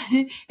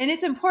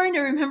it's important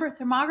to remember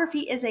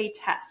thermography is a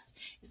test.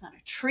 It's not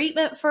a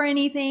treatment for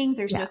anything.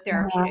 There's no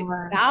therapeutic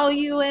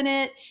value in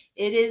it.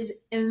 It is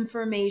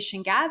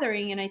information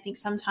gathering. And I think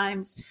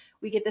sometimes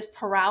we get this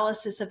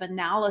paralysis of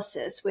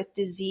analysis with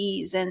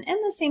disease, and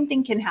the same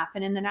thing can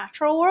happen in the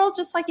natural world,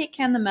 just like it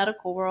can the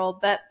medical world.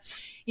 But,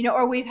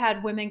 or we've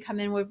had women come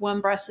in with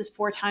one breast is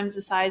 4 times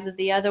the size of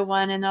the other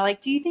one. And they're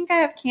like, do you think I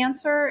have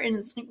cancer? And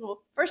it's like,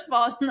 well, first of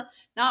all, it's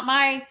not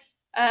my,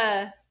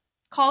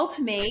 call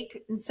to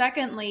make. And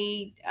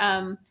secondly,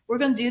 we're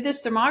going to do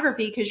this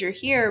thermography because you're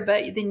here,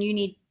 but then you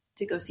need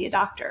to go see a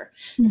doctor.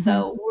 Mm-hmm.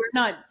 So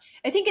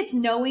I think it's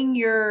knowing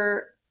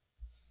your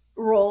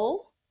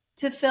role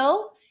to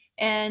fill.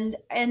 And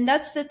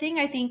that's the thing.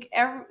 I think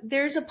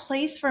there's a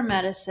place for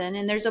medicine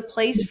and there's a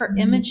place for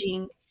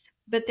imaging,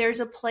 but there's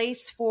a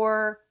place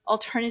for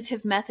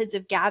alternative methods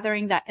of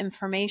gathering that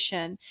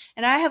information.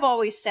 And I have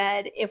always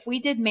said, if we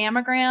did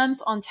mammograms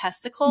on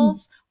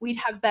testicles, we'd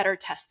have better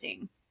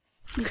testing.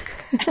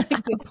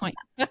 Good point.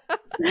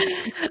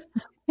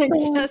 I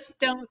just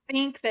don't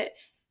think that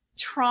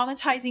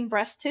traumatizing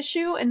breast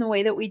tissue in the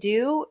way that we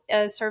do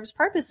serves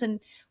purpose. And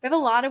we have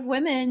a lot of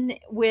women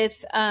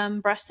with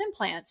breast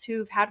implants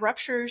who've had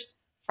ruptures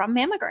from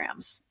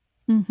mammograms.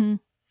 Mm-hmm.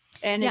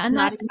 And it's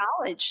not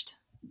acknowledged.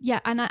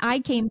 Yeah. And I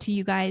came to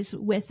you guys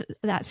with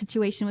that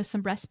situation with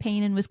some breast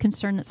pain and was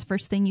concerned that's the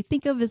first thing you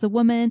think of as a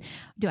woman.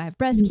 Do I have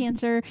breast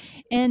cancer?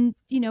 And,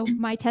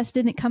 my test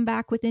didn't come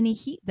back with any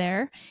heat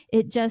there.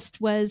 It just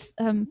was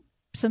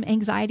some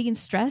anxiety and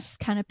stress,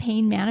 kind of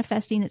pain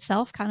manifesting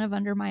itself kind of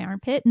under my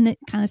armpit. And it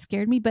kind of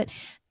scared me. But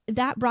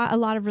that brought a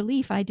lot of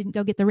relief. I didn't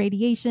go get the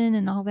radiation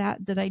and all that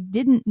I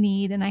didn't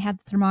need. And I had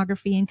the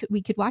thermography and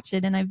we could watch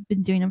it. And I've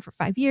been doing them for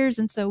 5 years.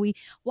 And so we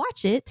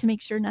watch it to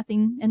make sure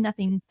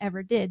nothing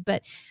ever did.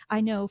 But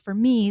I know for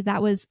me,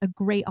 that was a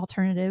great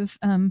alternative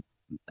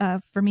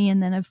for me.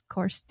 And then of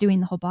course,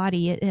 doing the whole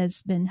body, it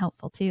has been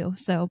helpful too.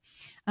 So,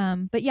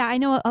 but yeah, I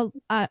know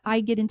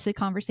I get into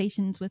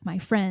conversations with my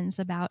friends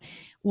about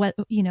what,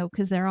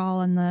 cause they're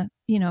all in the,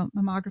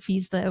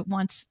 mammographies the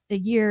once a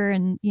year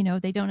and,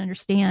 they don't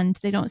understand,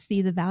 they don't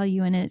see the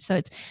value in it.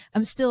 So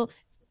I'm still,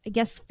 I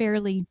guess,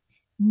 fairly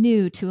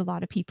new to a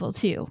lot of people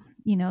too,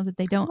 that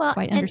they don't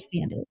quite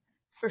understand it.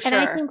 For sure.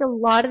 And I think a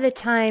lot of the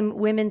time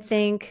women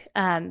think,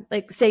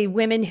 like say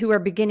women who are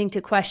beginning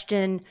to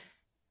question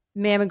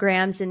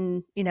mammograms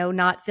and,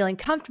 not feeling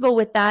comfortable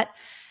with that,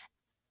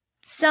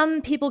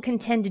 some people can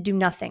tend to do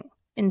nothing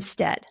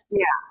instead.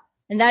 Yeah.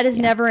 And that is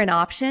never an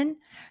option.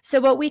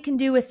 So what we can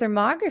do with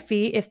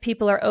thermography, if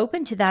people are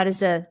open to that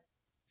as a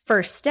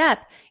first step,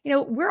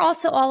 we're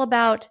also all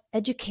about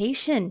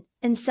education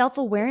and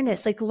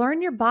self-awareness, like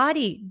learn your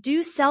body,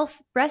 do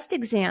self breast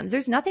exams.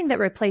 There's nothing that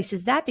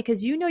replaces that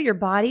because you know your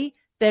body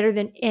better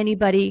than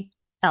anybody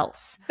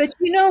else. But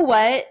you know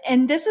what?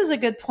 And this is a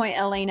good point,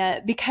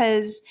 Elena,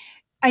 because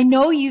I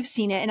know you've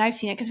seen it and I've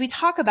seen it because we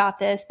talk about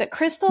this, but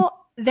Crystal,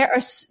 there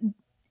are,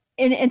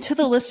 and to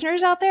the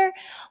listeners out there,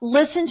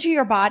 listen to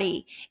your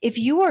body. If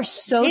you are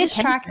so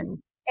distracted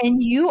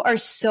and you are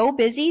so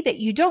busy that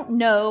you don't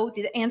know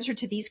the answer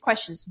to these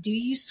questions, do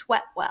you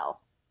sweat well?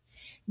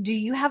 Do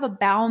you have a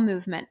bowel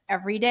movement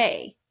every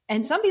day?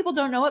 And some people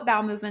don't know what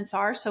bowel movements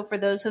are. So for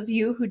those of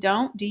you who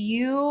don't, do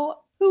you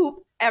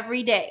poop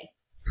every day?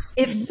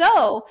 If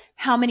so,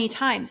 how many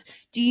times?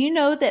 Do you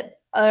know that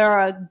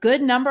are a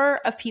good number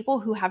of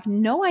people who have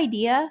no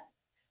idea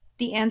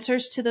the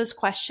answers to those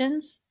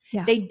questions?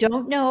 Yeah. They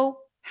don't know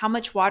how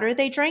much water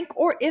they drank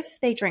or if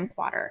they drank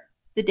water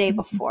the day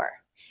before.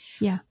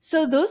 Yeah.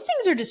 So those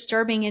things are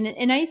disturbing.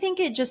 And I think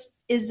it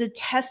just is a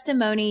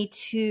testimony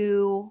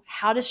to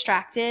how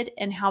distracted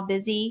and how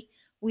busy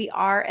we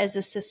are as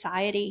a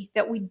society,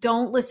 that we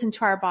don't listen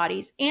to our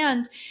bodies.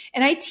 And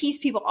I tease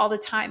people all the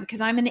time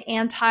because I'm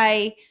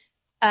an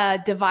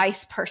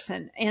device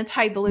person,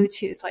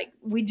 anti-Bluetooth. Like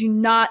we do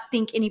not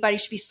think anybody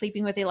should be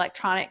sleeping with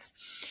electronics.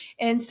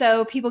 And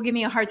so people give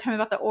me a hard time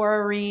about the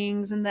Oura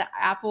rings and the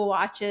Apple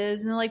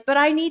watches. And they're like, but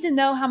I need to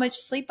know how much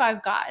sleep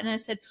I've got. And I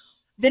said,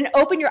 then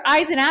open your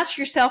eyes and ask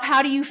yourself,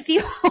 how do you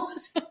feel?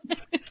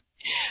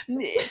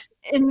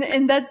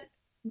 and that's,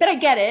 but I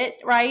get it,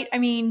 right? I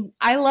mean,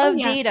 I love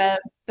data,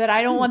 but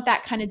I don't want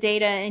that kind of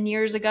data. And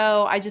years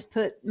ago, I just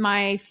put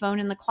my phone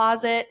in the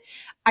closet.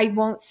 I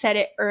won't set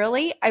it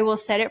early. I will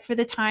set it for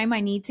the time I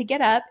need to get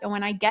up. And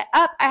when I get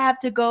up, I have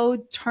to go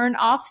turn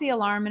off the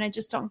alarm and I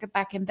just don't get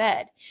back in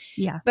bed.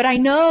 Yeah. But I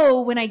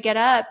know when I get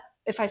up,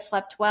 if I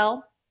slept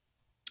well,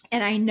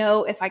 and I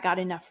know if I got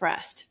enough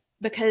rest,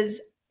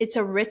 because it's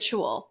a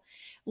ritual.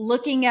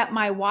 Looking at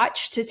my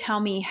watch to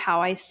tell me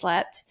how I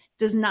slept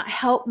does not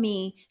help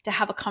me to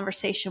have a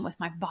conversation with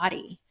my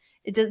body.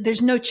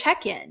 There's no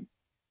check-in.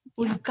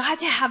 We've got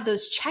to have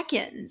those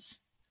check-ins.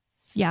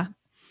 Yeah.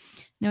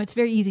 No, it's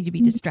very easy to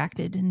be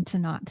distracted and to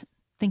not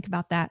think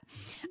about that.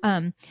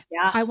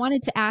 I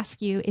wanted to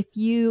ask you if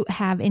you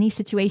have any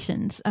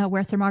situations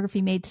where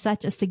thermography made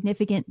such a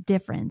significant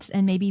difference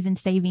and maybe even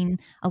saving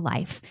a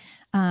life.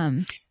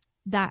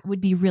 that would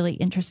be really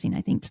interesting,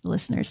 I think, to the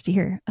listeners to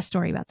hear a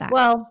story about that.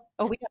 Well,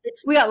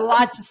 we got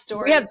lots of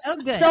stories. We have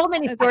so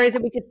many stories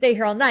that we could stay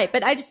here all night.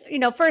 But I just,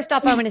 first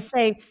off, I'm going to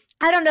say,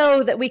 I don't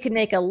know that we can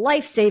make a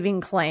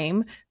life-saving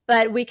claim,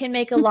 but we can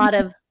make a lot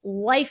of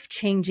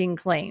life-changing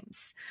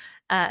claims.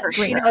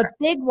 Sure. A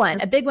big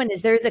one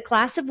is there's a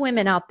class of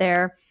women out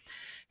there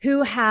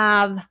who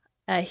have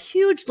a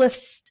huge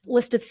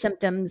list of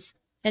symptoms,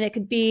 and it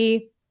could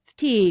be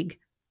fatigue,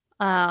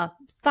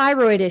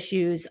 thyroid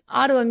issues,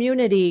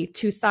 autoimmunity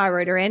to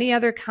thyroid or any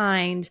other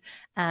kind,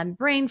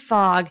 brain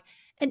fog,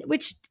 and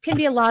which can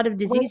be a lot of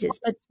diseases.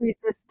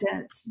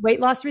 Weight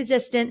loss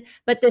resistant.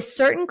 But this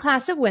certain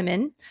class of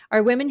women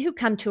are women who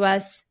come to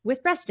us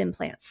with breast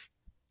implants.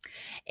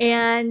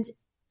 And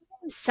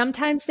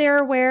sometimes they're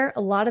aware,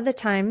 a lot of the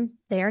time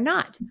they are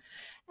not.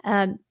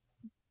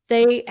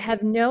 They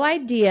have no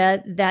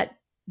idea that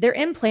their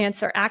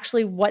implants are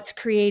actually what's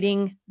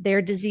creating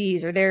their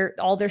disease or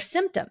all their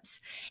symptoms.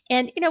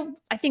 And,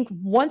 I think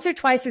once or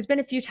twice, there's been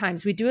a few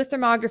times we do a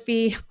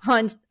thermography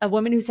on a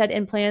woman who's had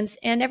implants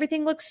and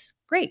everything looks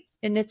great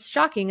and it's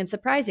shocking and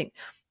surprising.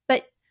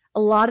 But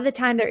a lot of the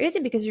time there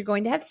isn't, because you're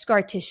going to have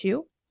scar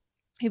tissue.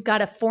 You've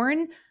got a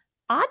foreign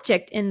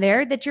object in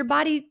there that your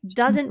body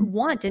doesn't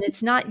want and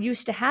it's not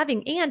used to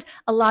having. And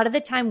a lot of the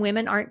time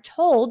women aren't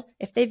told,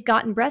 if they've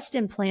gotten breast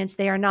implants,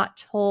 they are not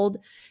told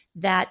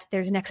that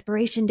there's an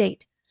expiration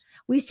date.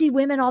 We see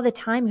women all the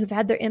time who've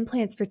had their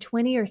implants for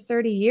 20 or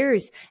 30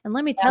 years. And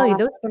let me tell you,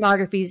 those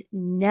thermographies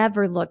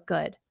never look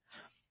good.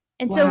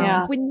 And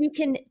so when you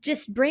can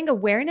just bring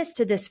awareness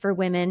to this for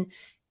women,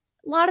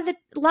 a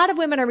lot of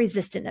women are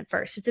resistant at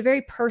first. It's a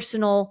very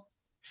personal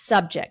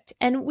subject.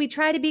 And we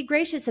try to be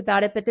gracious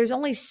about it, but there's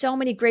only so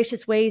many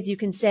gracious ways you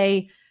can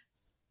say,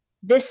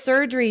 this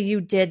surgery you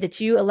did that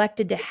you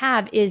elected to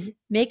have is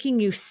making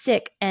you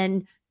sick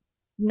and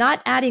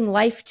not adding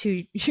days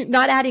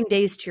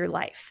to your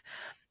life.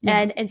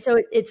 Yeah. And so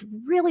it's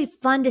really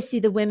fun to see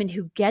the women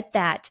who get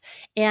that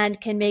and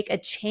can make a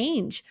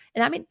change.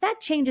 And I mean, that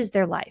changes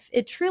their life.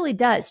 It truly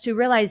does, to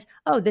realize,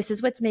 oh, this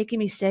is what's making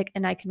me sick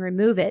and I can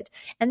remove it.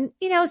 And,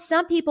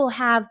 some people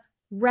have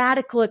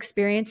radical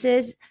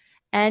experiences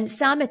and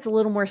some it's a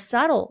little more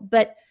subtle.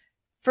 But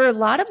for a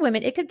lot of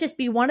women, it could just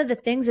be one of the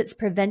things that's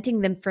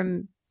preventing them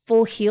from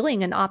full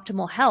healing and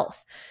optimal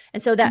health.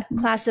 And so that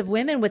class of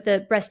women with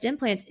the breast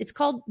implants, it's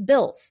called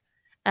BILLs.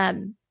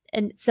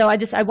 And so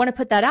I want to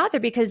put that out there,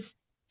 because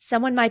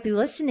someone might be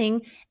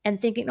listening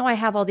and thinking, oh, I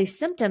have all these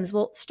symptoms.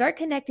 Well, start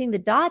connecting the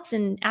dots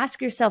and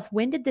ask yourself,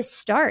 when did this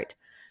start?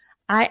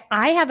 I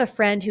have a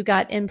friend who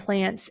got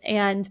implants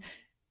and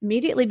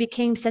immediately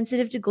became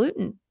sensitive to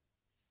gluten.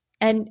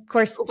 And of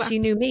course, she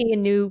knew me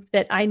and knew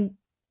that I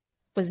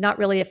was not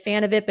really a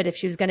fan of it, but if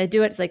she was going to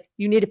do it, it's like,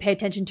 you need to pay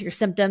attention to your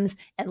symptoms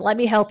and let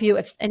me help you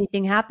if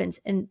anything happens.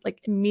 And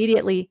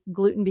immediately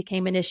gluten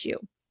became an issue.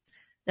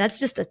 That's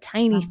just a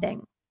tiny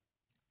thing.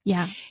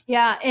 Yeah.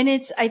 Yeah. And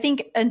it's, I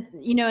think,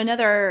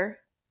 another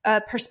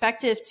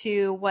perspective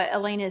to what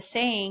Elaine is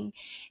saying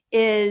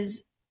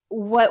is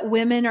what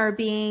women are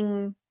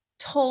being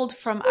told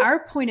from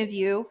our point of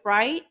view,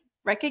 right?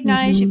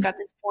 Recognize you've got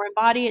this foreign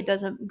body. It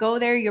doesn't go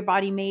there. Your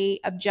body may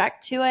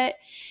object to it.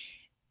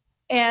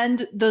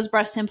 And those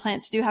breast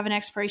implants do have an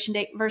expiration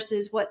date,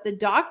 versus what the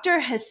doctor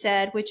has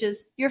said, which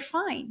is you're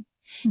fine.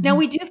 Now,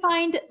 we do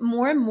find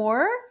more and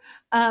more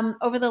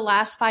over the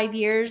last 5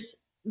 years,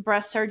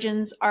 breast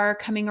surgeons are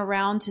coming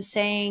around to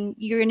saying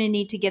you're going to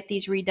need to get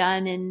these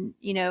redone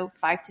in,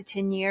 5 to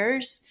 10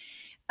 years.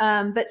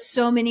 But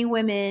so many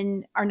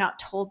women are not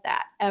told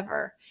that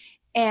ever.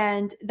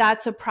 And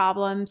that's a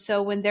problem.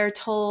 So when they're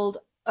told,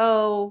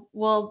 oh,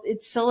 well,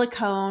 it's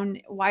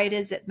silicone, why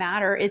does it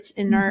matter? It's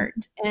inert.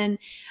 And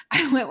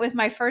I went with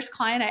my first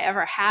client I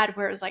ever had,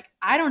 where it was like,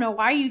 I don't know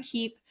why you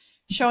keep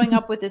showing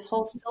up with this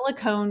whole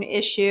silicone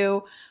issue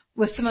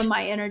with some of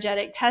my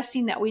energetic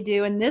testing that we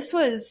do. And this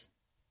was,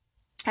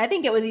 I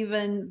think it was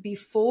even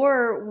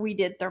before we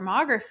did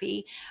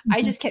thermography.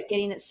 I just kept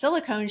getting that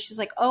silicone. She's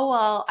like, oh,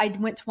 well, I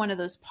went to one of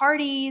those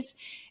parties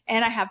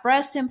and I have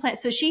breast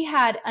implants. So she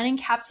had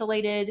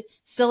unencapsulated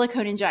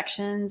silicone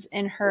injections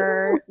in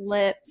her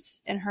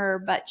lips and her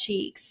butt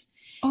cheeks.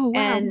 Oh,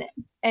 wow.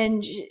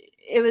 And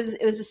it was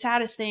the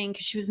saddest thing,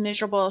 because she was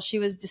miserable. She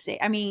was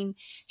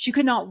she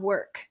could not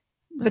work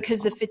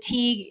because the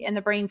fatigue and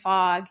the brain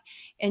fog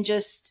and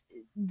just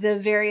the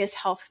various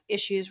health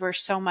issues were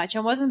so much.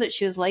 And it wasn't that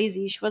she was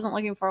lazy. She wasn't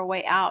looking for a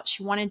way out.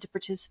 She wanted to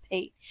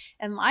participate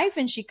in life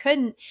and she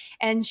couldn't.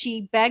 And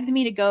she begged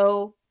me to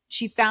go.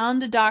 She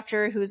found a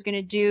doctor who was going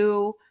to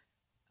do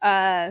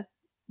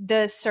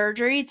the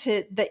surgery,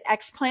 to the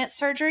explant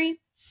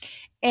surgery.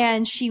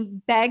 And she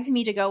begged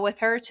me to go with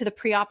her to the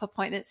pre-op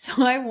appointment.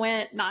 So I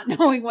went not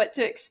knowing what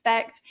to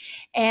expect.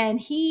 And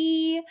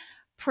he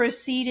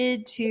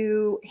proceeded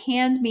to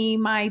hand me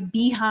my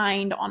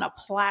behind on a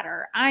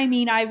platter. I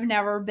mean, I've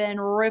never been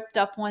ripped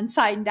up one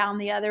side and down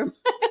the other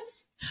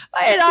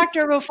by a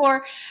doctor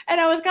before.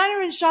 And I was kind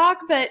of in shock,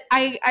 but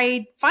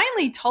I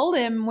finally told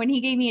him when he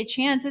gave me a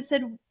chance, I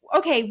said,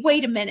 okay,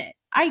 wait a minute.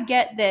 I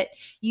get that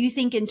you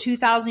think in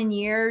 2,000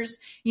 years,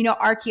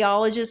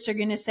 archaeologists are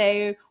going to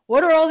say,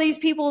 what are all these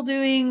people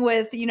doing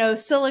with,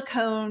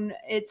 silicone?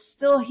 It's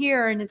still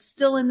here and it's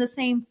still in the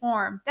same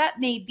form. That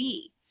may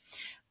be.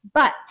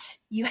 But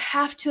you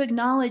have to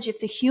acknowledge if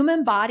the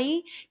human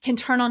body can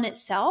turn on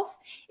itself,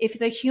 if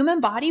the human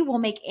body will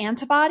make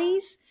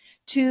antibodies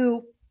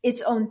to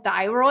its own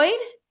thyroid,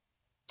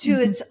 to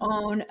its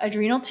own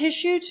adrenal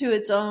tissue, to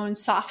its own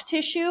soft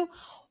tissue,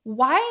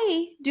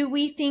 why do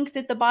we think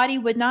that the body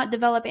would not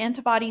develop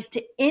antibodies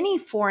to any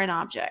foreign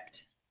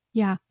object?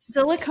 Yeah.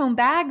 Silicone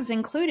bags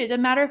included. It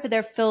doesn't matter if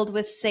they're filled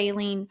with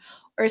saline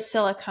or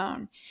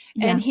silicone.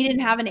 Yeah. And he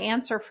didn't have an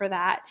answer for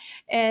that.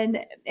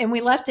 And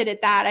we left it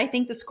at that. I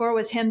think the score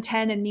was him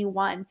 10 and me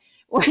 1.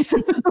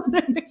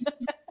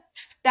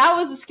 That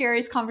was the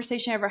scariest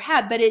conversation I ever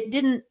had, but it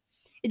didn't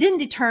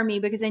deter me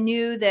because I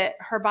knew that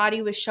her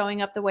body was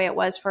showing up the way it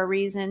was for a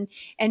reason.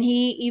 And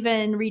he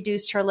even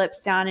reduced her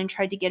lips down and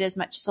tried to get as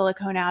much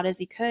silicone out as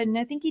he could. And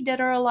I think he did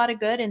her a lot of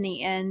good in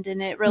the end.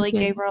 And it really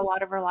gave her a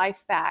lot of her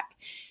life back.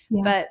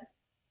 Yeah. But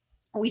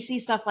we see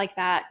stuff like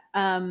that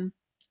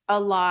a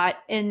lot.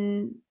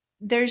 And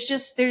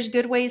there's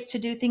good ways to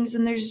do things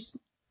and there's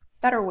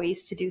better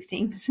ways to do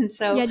things. And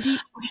so yeah,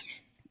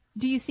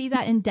 do you see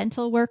that in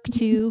dental work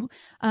too?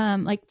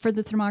 Like for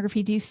the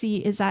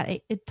thermography, is that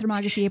a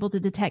thermography able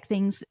to detect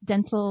things,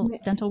 dental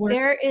work?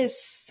 There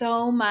is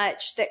so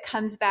much that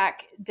comes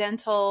back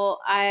dental.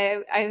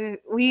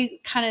 We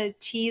kind of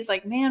tease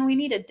like, man, we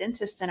need a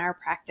dentist in our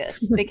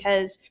practice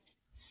because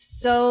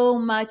so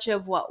much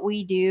of what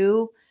we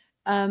do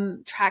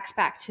tracks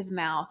back to the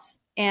mouth.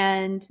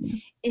 And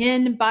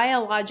in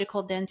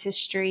biological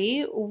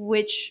dentistry,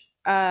 which,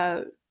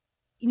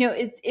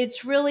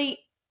 it's really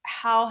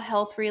how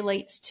health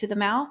relates to the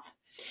mouth.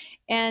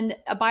 And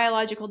a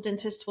biological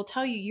dentist will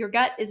tell you your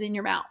gut is in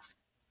your mouth,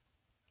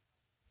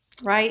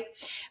 right?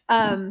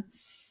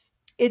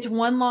 It's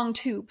one long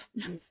tube.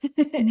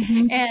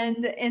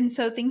 And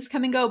so things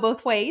come and go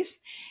both ways.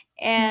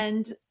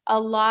 And a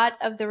lot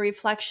of the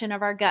reflection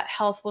of our gut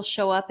health will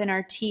show up in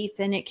our teeth,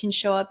 and it can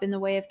show up in the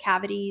way of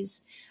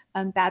cavities,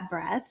 bad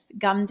breath,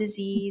 gum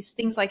disease,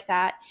 things like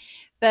that.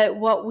 But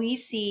what we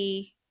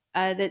see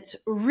that's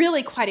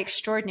really quite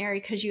extraordinary,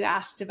 because you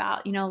asked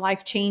about,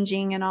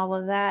 life-changing and all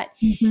of that.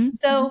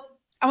 So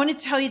I want to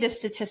tell you this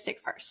statistic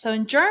first. So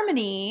in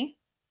Germany,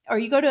 or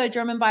you go to a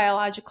German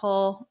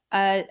biological,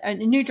 a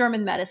new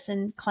German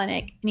medicine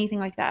clinic, anything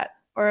like that,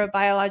 or a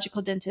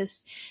biological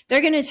dentist,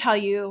 they're going to tell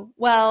you,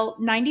 well,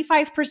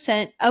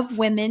 95% of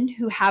women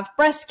who have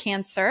breast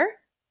cancer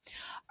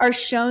are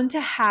shown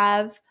to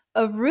have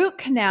a root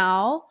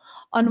canal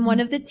on one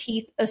of the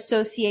teeth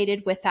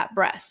associated with that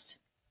breast.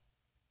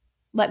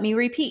 Let me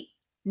repeat,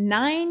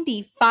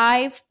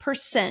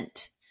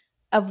 95%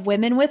 of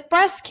women with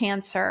breast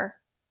cancer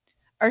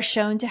are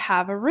shown to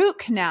have a root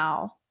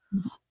canal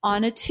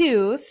on a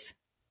tooth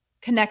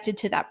connected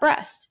to that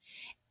breast.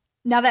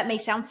 Now, that may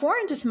sound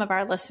foreign to some of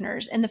our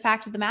listeners. And the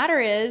fact of the matter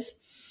is,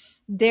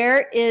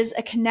 there is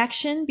a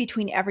connection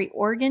between every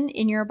organ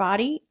in your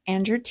body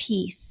and your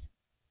teeth.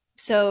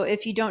 So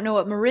if you don't know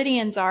what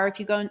meridians are, if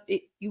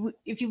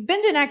you've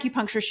been to an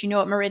acupuncturist, you know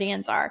what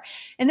meridians are.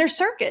 And they're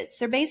circuits.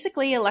 They're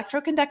basically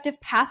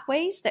electroconductive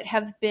pathways that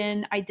have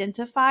been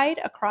identified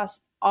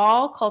across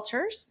all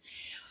cultures.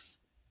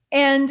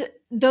 And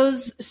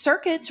those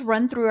circuits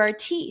run through our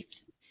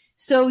teeth.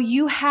 So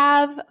you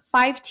have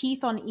 5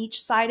 teeth on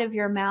each side of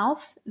your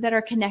mouth that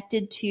are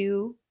connected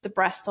to the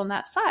breast on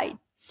that side.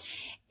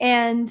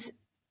 And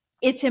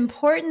it's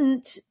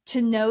important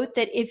to note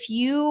that if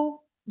you,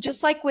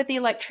 just like with the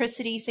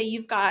electricity, say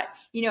you've got,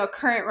 a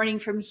current running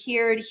from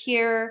here to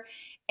here,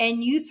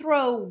 and you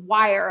throw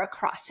wire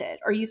across it,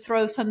 or you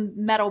throw some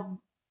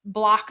metal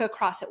block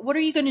across it, what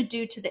are you going to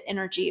do to the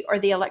energy or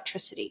the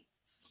electricity?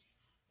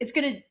 It's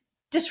going to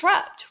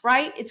disrupt,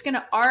 right? It's going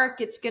to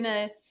arc. It's going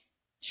to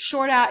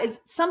short out.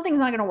 Something's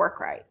not going to work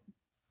right.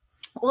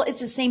 Well, it's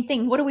the same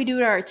thing. What do we do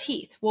to our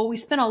teeth? Well, we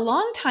spent a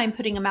long time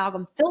putting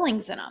amalgam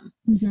fillings in them.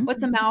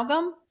 What's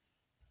amalgam?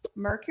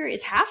 Mercury.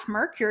 It's half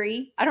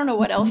mercury. I don't know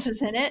what else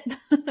is in it.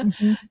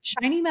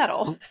 Shiny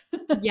metal.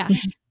 Yeah.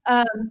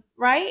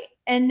 Right.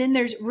 And then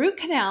there's root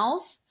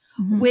canals,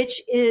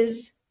 which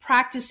is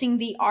practicing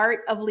the art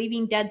of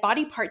leaving dead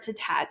body parts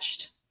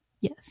attached.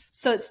 Yes.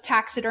 So it's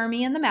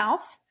taxidermy in the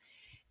mouth.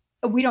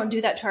 We don't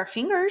do that to our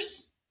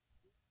fingers.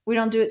 We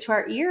don't do it to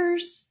our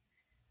ears.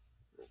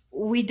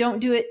 We don't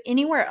do it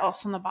anywhere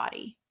else on the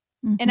body.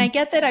 And I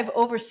get that I've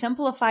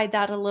oversimplified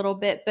that a little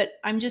bit, but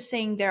I'm just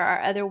saying there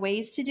are other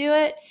ways to do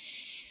it.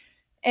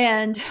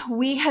 And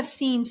we have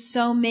seen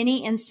so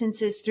many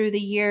instances through the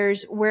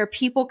years where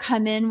people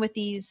come in with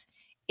these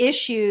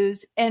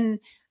issues, and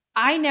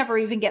I never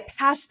even get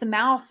past the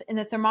mouth in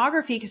the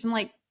thermography because I'm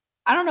like,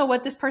 I don't know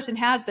what this person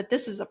has, but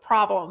this is a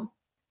problem,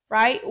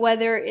 right?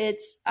 Whether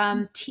it's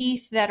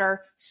teeth that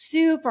are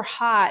super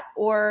hot,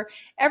 or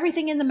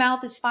everything in the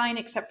mouth is fine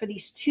except for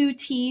these 2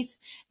 teeth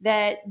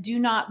that do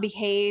not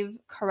behave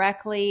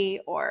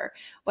correctly or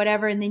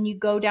whatever. And then you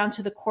go down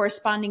to the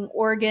corresponding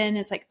organ.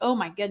 It's like, oh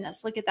my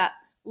goodness, look at that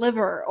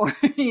liver, or,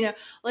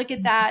 look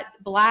at that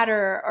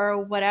bladder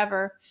or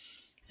whatever.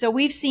 So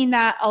we've seen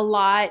that a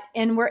lot,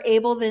 and we're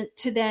able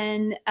to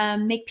then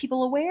make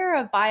people aware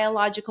of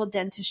biological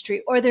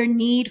dentistry or their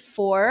need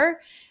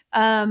for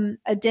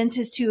a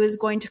dentist who is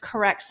going to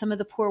correct some of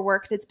the poor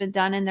work that's been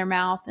done in their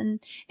mouth. And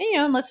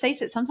let's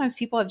face it, sometimes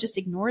people have just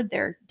ignored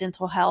their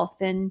dental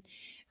health, and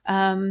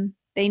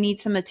they need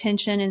some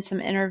attention and some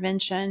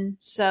intervention.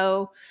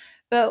 So,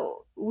 but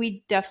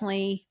we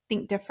definitely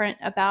think different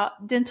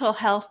about dental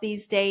health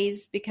these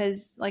days,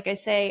 because like I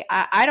say,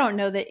 I don't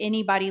know that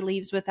anybody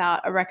leaves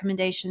without a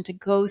recommendation to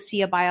go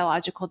see a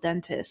biological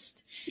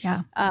dentist.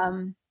 Yeah.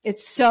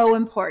 It's so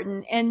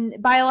important. And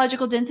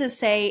biological dentists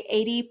say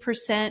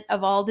 80%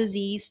 of all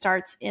disease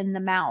starts in the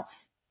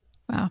mouth.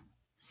 Wow.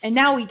 And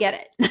now we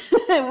get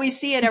it. We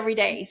see it every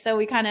day. So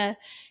we kind of,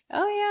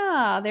 oh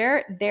yeah,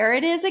 there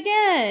it is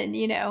again,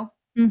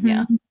 Mm-hmm.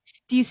 Yeah.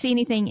 Do you see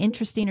anything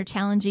interesting or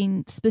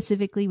challenging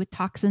specifically with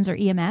toxins or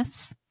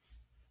EMFs?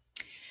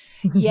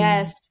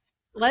 Yes.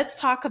 Let's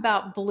talk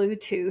about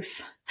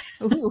Bluetooth.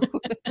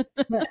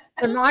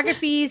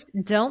 Thermographies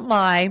don't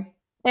lie,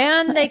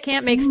 and they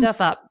can't make stuff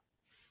up.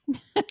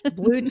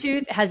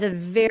 Bluetooth has a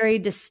very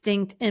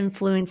distinct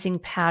influencing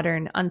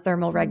pattern on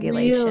thermal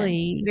regulation.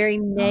 Really? Very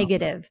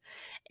negative.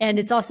 And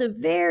it's also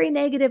very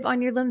negative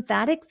on your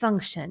lymphatic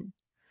function.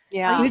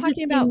 Yeah. Are you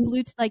talking about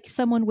Bluetooth, like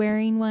someone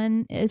wearing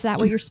one? Is that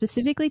what you're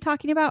specifically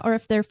talking about? Or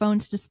if their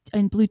phone's just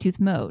in Bluetooth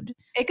mode?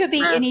 It could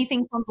be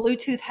anything from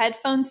Bluetooth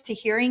headphones to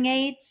hearing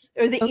aids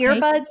or the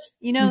earbuds,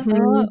 the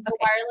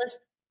wireless,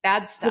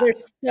 bad stuff. They're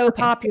so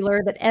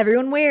popular that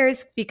everyone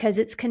wears because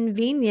it's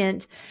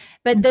convenient.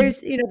 But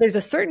there's a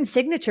certain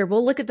signature.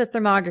 We'll look at the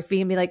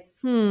thermography and be like,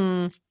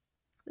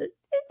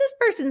 this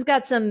person's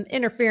got some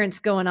interference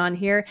going on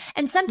here.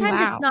 And sometimes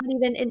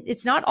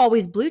it's not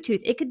always Bluetooth.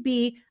 It could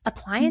be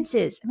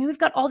appliances. I mean, we've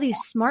got all these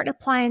smart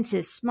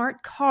appliances,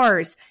 smart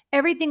cars,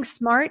 everything's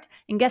smart.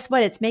 And guess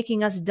what? It's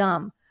making us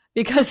dumb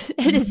because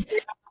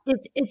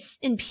it's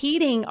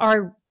impeding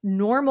our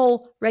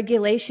normal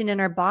regulation in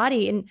our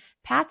body. And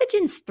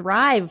pathogens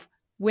thrive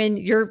when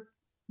you're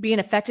being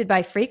affected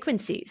by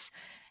frequencies.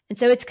 And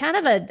so it's kind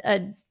of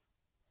a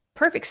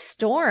perfect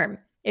storm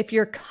if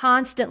you're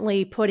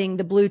constantly putting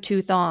the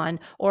Bluetooth on,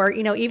 or,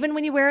 even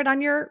when you wear it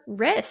on your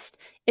wrist,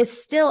 it's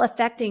still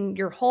affecting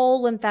your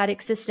whole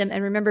lymphatic system.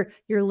 And remember,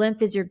 your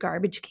lymph is your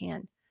garbage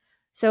can.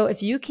 So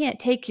if you can't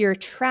take your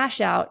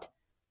trash out,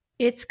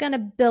 it's going to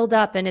build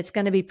up and it's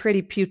going to be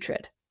pretty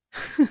putrid.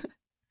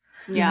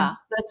 Yeah,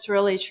 that's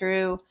really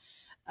true.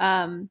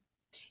 So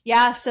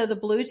the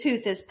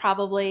Bluetooth is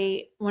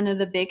probably one of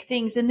the big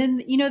things. And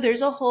then,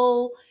 there's a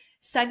whole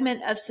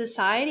segment of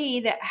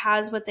society that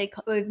has what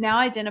we've now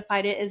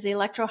identified it as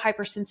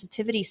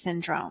electrohypersensitivity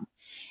syndrome.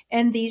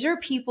 And these are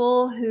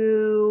people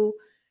who,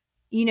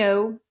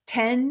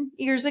 10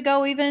 years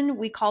ago, even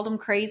we called them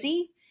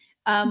crazy.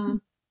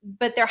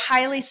 But they're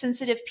highly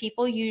sensitive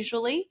people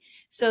usually.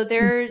 So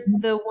they're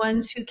the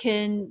ones who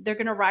they're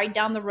going to ride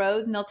down the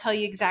road and they'll tell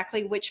you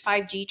exactly which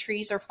 5G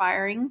trees are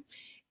firing.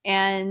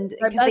 And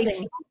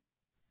because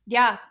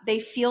they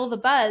feel the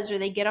buzz, or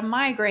they get a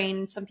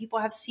migraine. Some people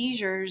have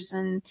seizures,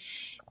 and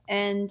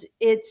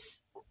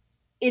it's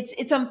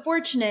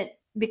unfortunate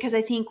because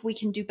I think we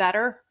can do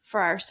better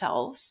for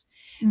ourselves.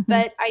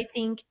 But I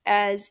think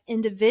as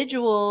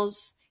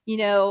individuals,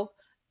 I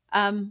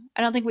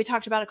don't think we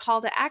talked about a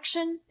call to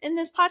action in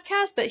this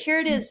podcast, but here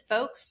it is,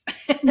 folks.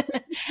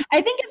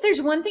 I think if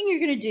there's one thing you're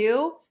going to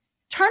do,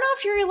 turn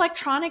off your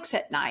electronics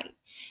at night.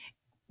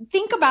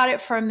 Think about it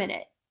for a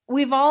minute.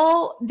 We've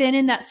all been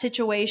in that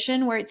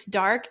situation where it's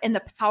dark and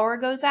the power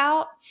goes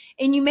out,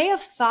 and you may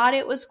have thought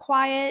it was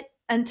quiet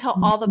until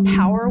all the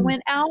power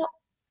went out.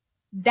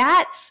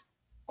 That's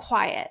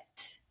quiet.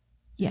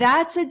 Yes.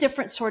 That's a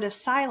different sort of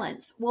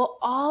silence. Well,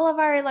 all of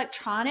our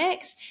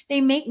electronics, they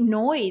make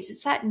noise.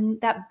 It's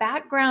that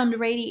background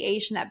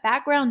radiation, that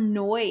background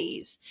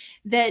noise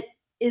that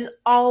is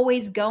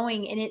always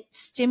going, and it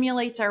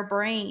stimulates our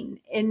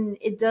brain, and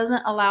it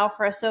doesn't allow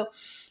for us. So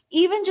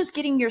even just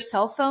getting your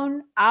cell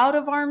phone out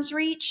of arm's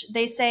reach,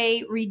 they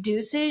say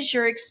reduces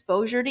your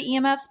exposure to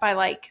EMFs by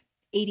like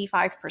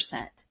 85%.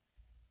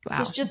 Wow.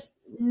 So it's just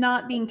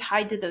not being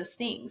tied to those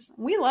things.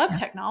 We love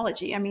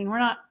technology. I mean, we're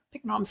not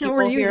picking on people.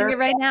 We're using it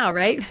right now,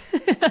 right?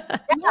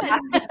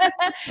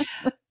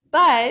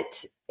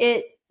 But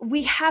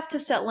we have to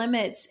set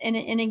limits.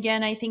 And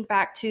again, I think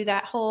back to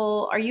that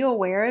whole, are you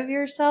aware of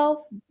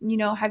yourself?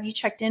 Have you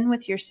checked in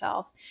with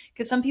yourself?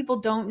 Because some people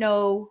don't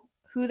know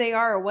who they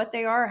are or what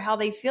they are or how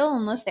they feel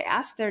unless they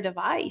ask their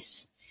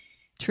device.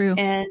 True.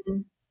 And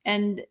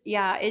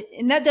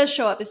that does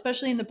show up,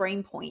 especially in the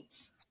brain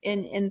points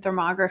in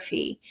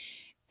thermography.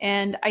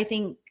 And I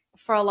think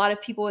for a lot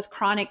of people with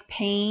chronic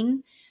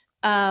pain,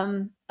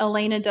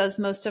 Elena does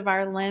most of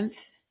our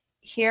lymph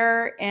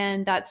here.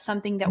 And that's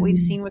something that we've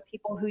seen with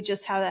people who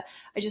just have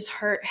I just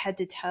hurt head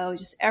to toe,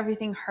 just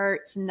everything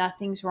hurts,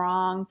 nothing's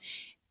wrong.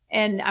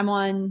 And I'm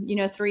on, 3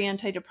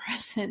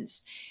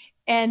 antidepressants.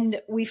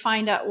 And we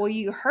find out, well,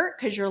 you hurt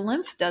because your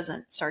lymph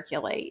doesn't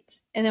circulate.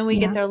 And then we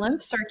get their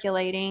lymph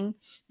circulating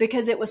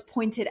because it was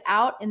pointed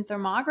out in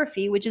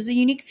thermography, which is a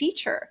unique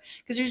feature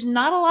because there's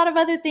not a lot of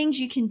other things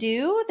you can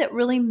do that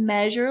really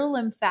measure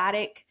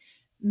lymphatic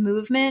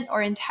movement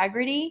or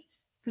integrity,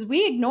 because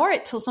we ignore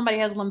it till somebody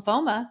has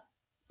lymphoma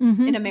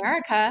in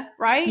America,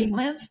 right? Yeah.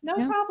 Lymph, no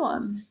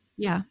problem.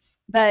 Yeah.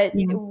 But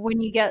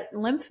when you get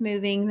lymph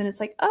moving, then it's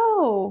like,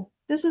 oh,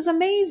 this is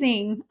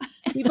amazing.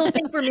 People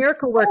think we're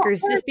miracle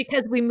workers just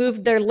because we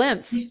moved their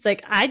lymph. It's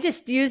like, I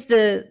just used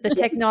the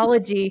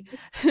technology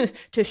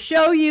to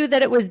show you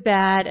that it was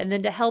bad and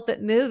then to help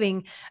it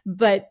moving.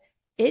 But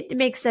it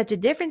makes such a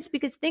difference,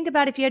 because think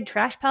about if you had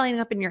trash piling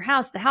up in your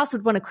house, the house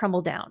would want to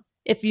crumble down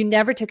if you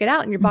never took it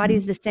out, and your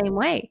body's the same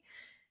way.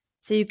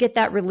 So you get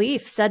that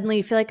relief. Suddenly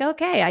you feel like,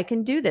 okay, I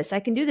can do this. I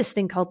can do this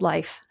thing called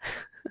life.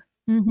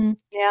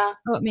 Yeah.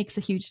 Oh, it makes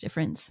a huge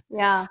difference.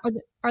 Yeah.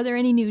 Are there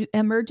any new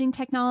emerging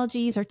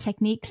technologies or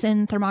techniques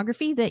in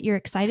thermography that you're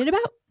excited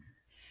about?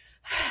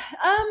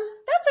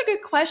 That's a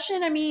good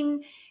question. I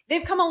mean,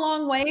 they've come a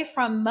long way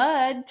from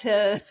mud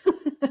to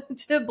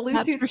to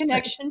Bluetooth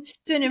connection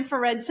to an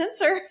infrared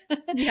sensor.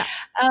 Yeah.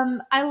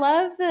 I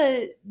love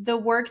the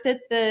work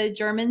that the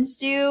Germans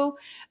do.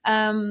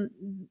 A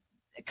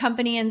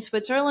company in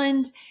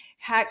Switzerland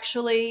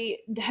actually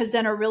has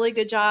done a really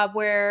good job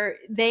where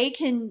they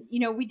can,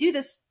 we do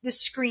this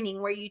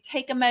screening where you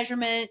take a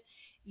measurement,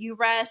 you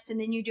rest, and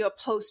then you do a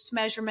post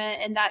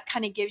measurement, and that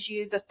kind of gives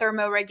you the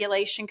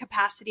thermoregulation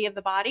capacity of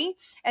the body.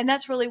 And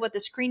that's really what the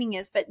screening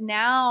is. But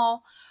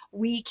now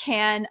we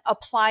can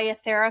apply a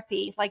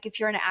therapy. Like if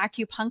you're an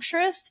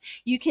acupuncturist,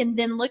 you can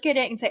then look at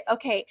it and say,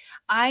 okay,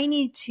 I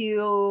need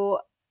to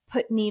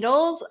put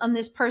needles on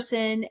this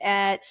person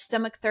at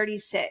stomach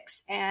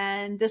 36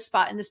 and this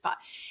spot and this spot.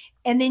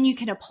 And then you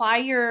can apply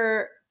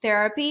your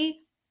therapy,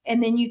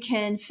 and then you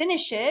can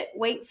finish it,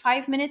 wait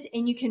 5 minutes,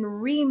 and you can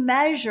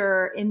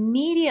remeasure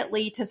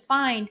immediately to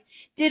find,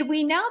 did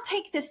we now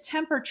take this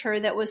temperature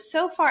that was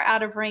so far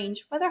out of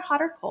range, whether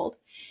hot or cold?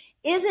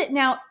 Is it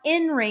now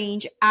in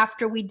range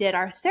after we did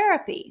our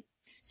therapy?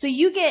 So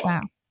you get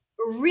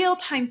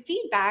real-time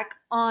feedback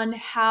on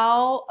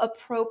how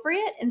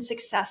appropriate and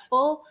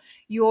successful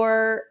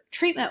your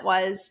treatment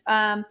was.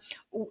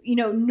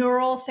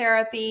 Neural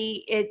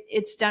therapy,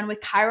 it's done with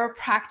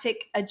chiropractic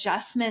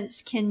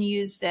adjustments, can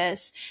use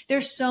this.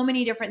 There's so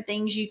many different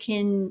things you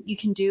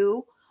can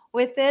do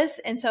with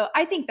this. And so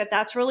I think that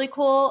that's really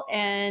cool.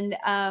 And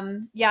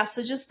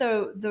so just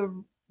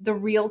the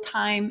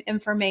real-time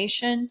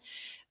information.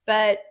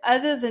 But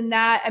other than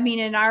that, I mean,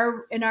 in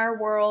our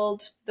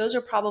world, those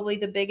are probably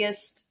the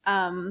biggest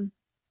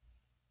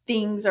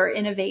things or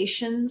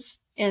innovations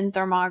in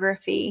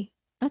thermography.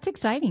 That's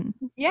exciting.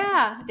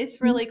 Yeah, it's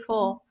really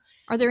cool.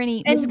 Are there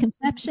any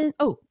misconceptions?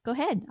 Oh, go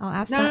ahead. I'll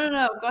ask.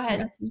 No, go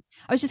ahead.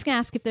 I was just going to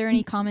ask if there are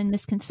any common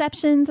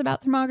misconceptions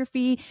about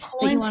thermography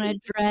that you want to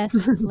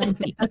address.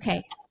 Plenty.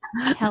 Okay,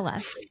 tell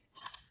us.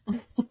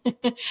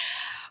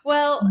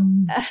 Well,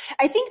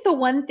 I think the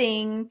one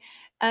thing,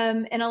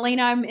 and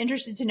Elena, I'm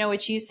interested to know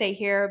what you say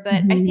here,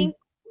 but I think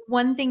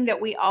one thing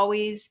that we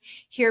always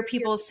hear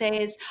people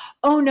say is,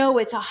 oh no,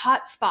 it's a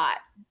hot spot.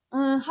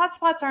 Hot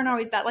spots aren't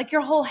always bad. Like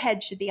your whole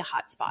head should be a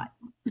hot spot.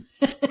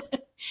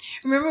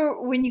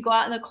 Remember when you go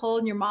out in the cold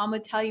and your mom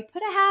would tell you,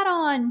 put a hat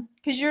on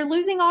because you're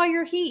losing all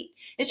your heat.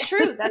 It's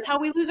true. That's how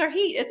we lose our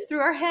heat. It's through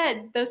our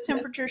head. Those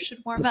temperatures should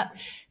warm up.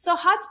 So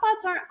hot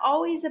spots aren't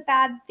always a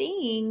bad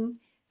thing.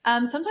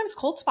 Sometimes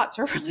cold spots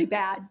are really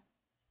bad.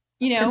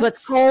 Because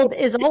what's cold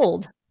is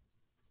old.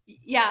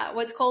 Yeah,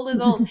 what's cold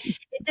is old.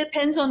 It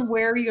depends on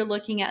where you're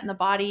looking at in the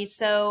body.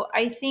 So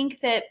I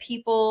think that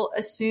people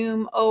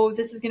assume, oh,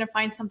 this is going to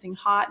find something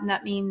hot and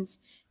that means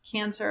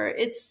cancer.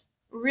 It's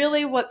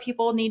really what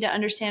people need to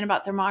understand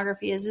about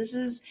thermography is this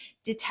is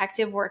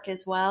detective work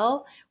as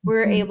well.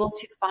 We're able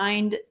to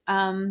find,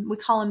 we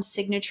call them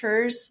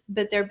signatures,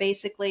 but they're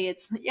basically,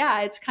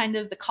 it's kind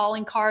of the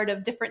calling card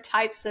of different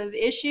types of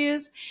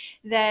issues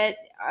that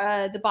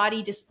the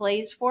body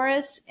displays for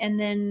us. And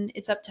then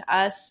it's up to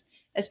us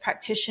as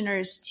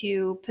practitioners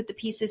to put the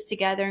pieces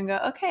together and go,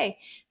 okay,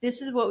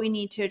 this is what we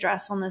need to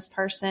address on this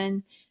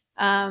person.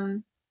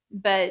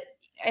 But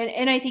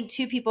I think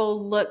too,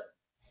 people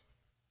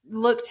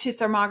look to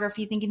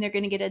thermography thinking they're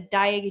going to get a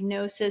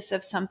diagnosis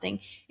of something,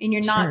 and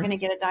you're not going to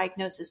get a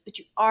diagnosis, but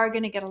you are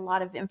going to get a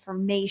lot of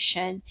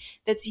information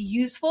that's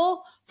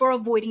useful for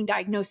avoiding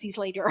diagnoses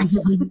later on.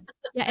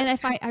 Yeah, and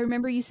if I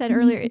remember you said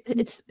earlier,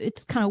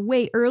 it's kind of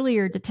way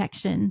earlier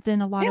detection than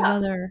a lot of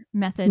other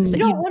methods. You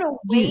don't want to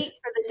wait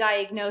for the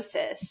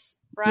diagnosis,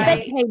 right? But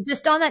hey,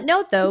 just on that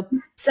note, though,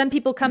 some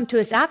people come to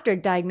us after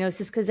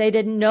diagnosis because they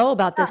didn't know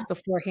about this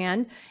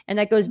beforehand, and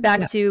that goes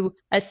back to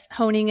us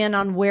honing in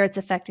on where it's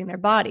affecting their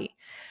body.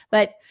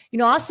 But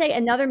I'll say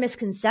another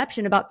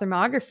misconception about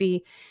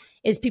thermography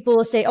is people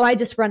will say, "Oh, I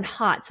just run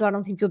hot, so I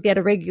don't think you'll get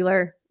a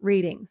regular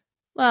reading."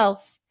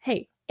 Well,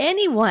 hey,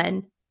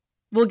 anyone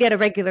will get a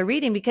regular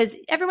reading because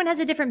everyone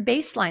has a different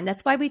baseline.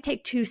 That's why we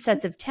take 2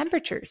 sets of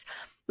temperatures.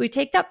 We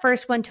take that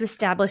first one to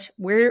establish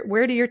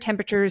where do your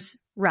temperatures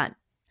run.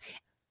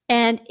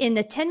 And in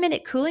the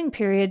 10-minute cooling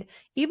period,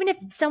 even if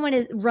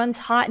someone runs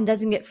hot and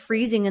doesn't get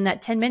freezing in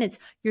that 10 minutes,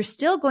 you're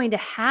still going to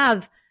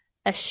have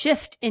a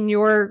shift in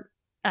your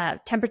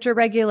temperature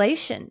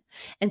regulation.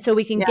 And so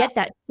we can get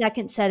that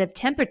second set of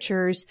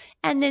temperatures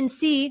and then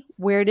see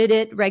where did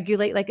it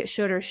regulate like it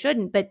should or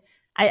shouldn't. But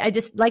I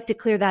just like to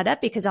clear that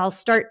up because I'll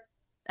start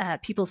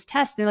people's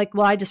tests. They're like,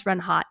 well, I just run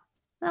hot.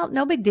 Well,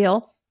 no big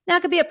deal.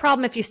 That could be a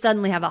problem if you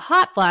suddenly have a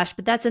hot flash,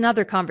 but that's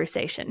another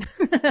conversation.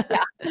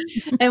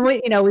 And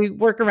we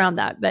work around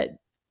that, but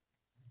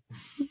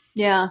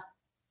yeah.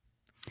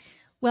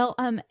 Well,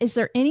 is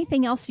there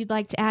anything else you'd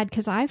like to add?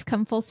 Because I've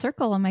come full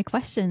circle on my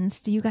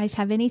questions. Do you guys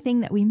have anything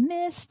that we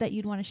missed that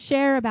you'd want to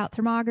share about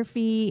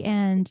thermography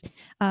and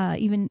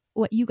even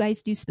what you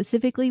guys do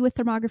specifically with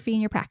thermography in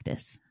your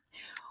practice?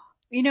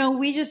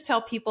 We just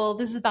tell people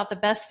this is about the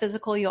best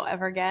physical you'll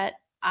ever get.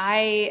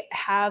 I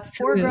have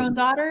 4 grown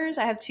daughters.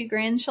 I have 2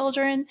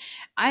 grandchildren.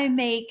 I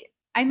make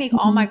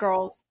all my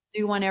girls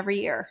do one every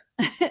year.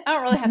 I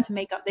don't really have to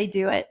make up. They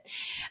do it.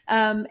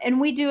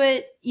 And we do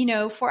it,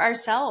 for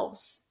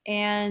ourselves.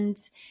 And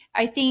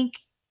I think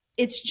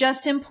it's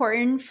just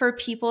important for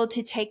people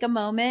to take a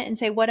moment and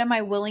say, what am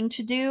I willing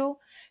to do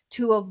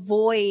to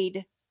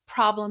avoid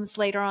problems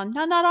later on?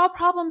 Now, not all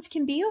problems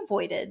can be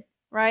avoided,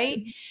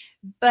 right?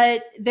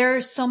 But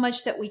there's so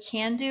much that we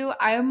can do.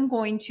 I'm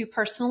going to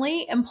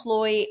personally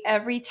employ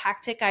every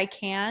tactic I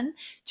can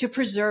to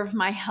preserve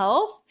my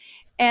health.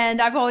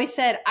 And I've always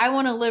said, I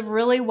want to live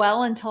really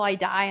well until I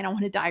die, and I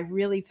want to die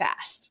really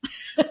fast.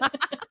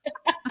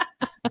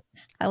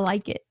 I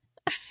like it.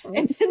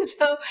 And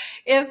so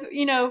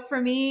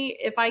for me,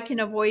 if I can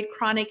avoid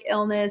chronic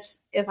illness,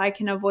 if I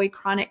can avoid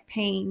chronic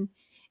pain,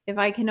 if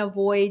I can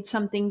avoid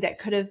something that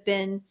could have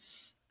been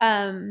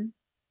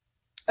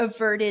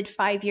averted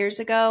 5 years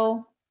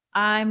ago,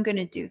 I'm going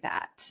to do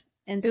that.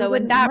 And so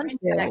in that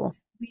respect,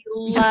 we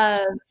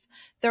love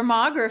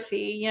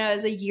thermography,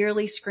 as a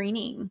yearly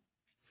screening.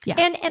 Yeah.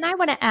 And I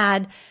want to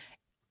add,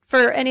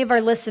 for any of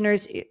our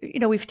listeners,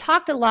 we've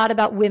talked a lot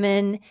about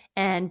women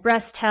and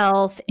breast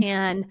health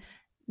and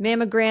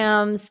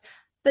mammograms,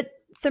 but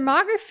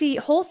thermography,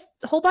 whole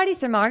body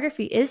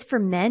thermography is for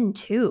men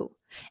too.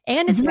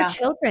 And it's for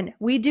children.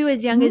 We do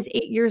as young as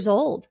 8 years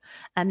old.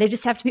 They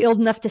just have to be old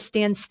enough to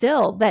stand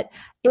still. But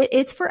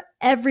it's for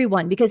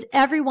everyone because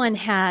everyone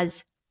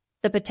has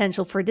the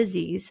potential for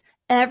disease.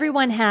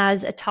 Everyone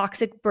has a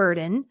toxic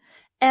burden.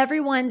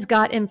 Everyone's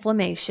got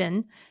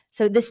inflammation.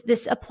 So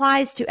this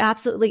applies to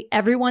absolutely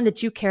everyone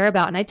that you care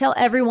about. And I tell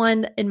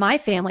everyone in my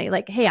family,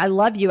 like, hey, I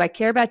love you. I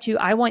care about you.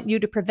 I want you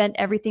to prevent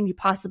everything you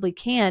possibly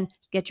can.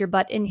 Get your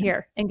butt in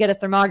here and get a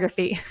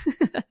thermography.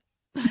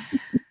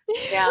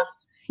 Yeah.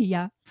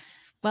 Yeah.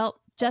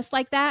 Well, just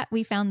like that,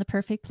 we found the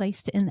perfect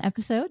place to end the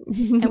episode.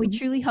 And we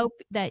truly hope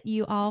that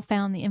you all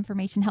found the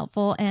information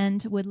helpful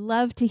and would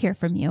love to hear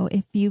from you.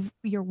 If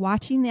you're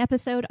watching the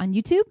episode on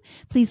YouTube,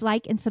 please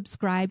like and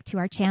subscribe to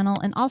our channel,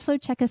 and also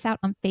check us out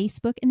on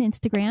Facebook and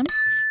Instagram.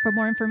 For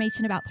more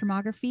information about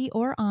thermography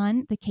or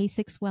on the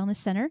K6 Wellness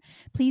Center,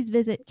 please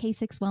visit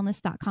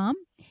k6wellness.com.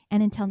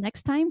 And until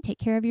next time, take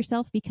care of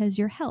yourself because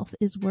your health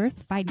is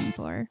worth fighting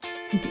for.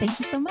 Thank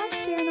you so much,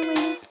 Sharon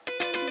Elena.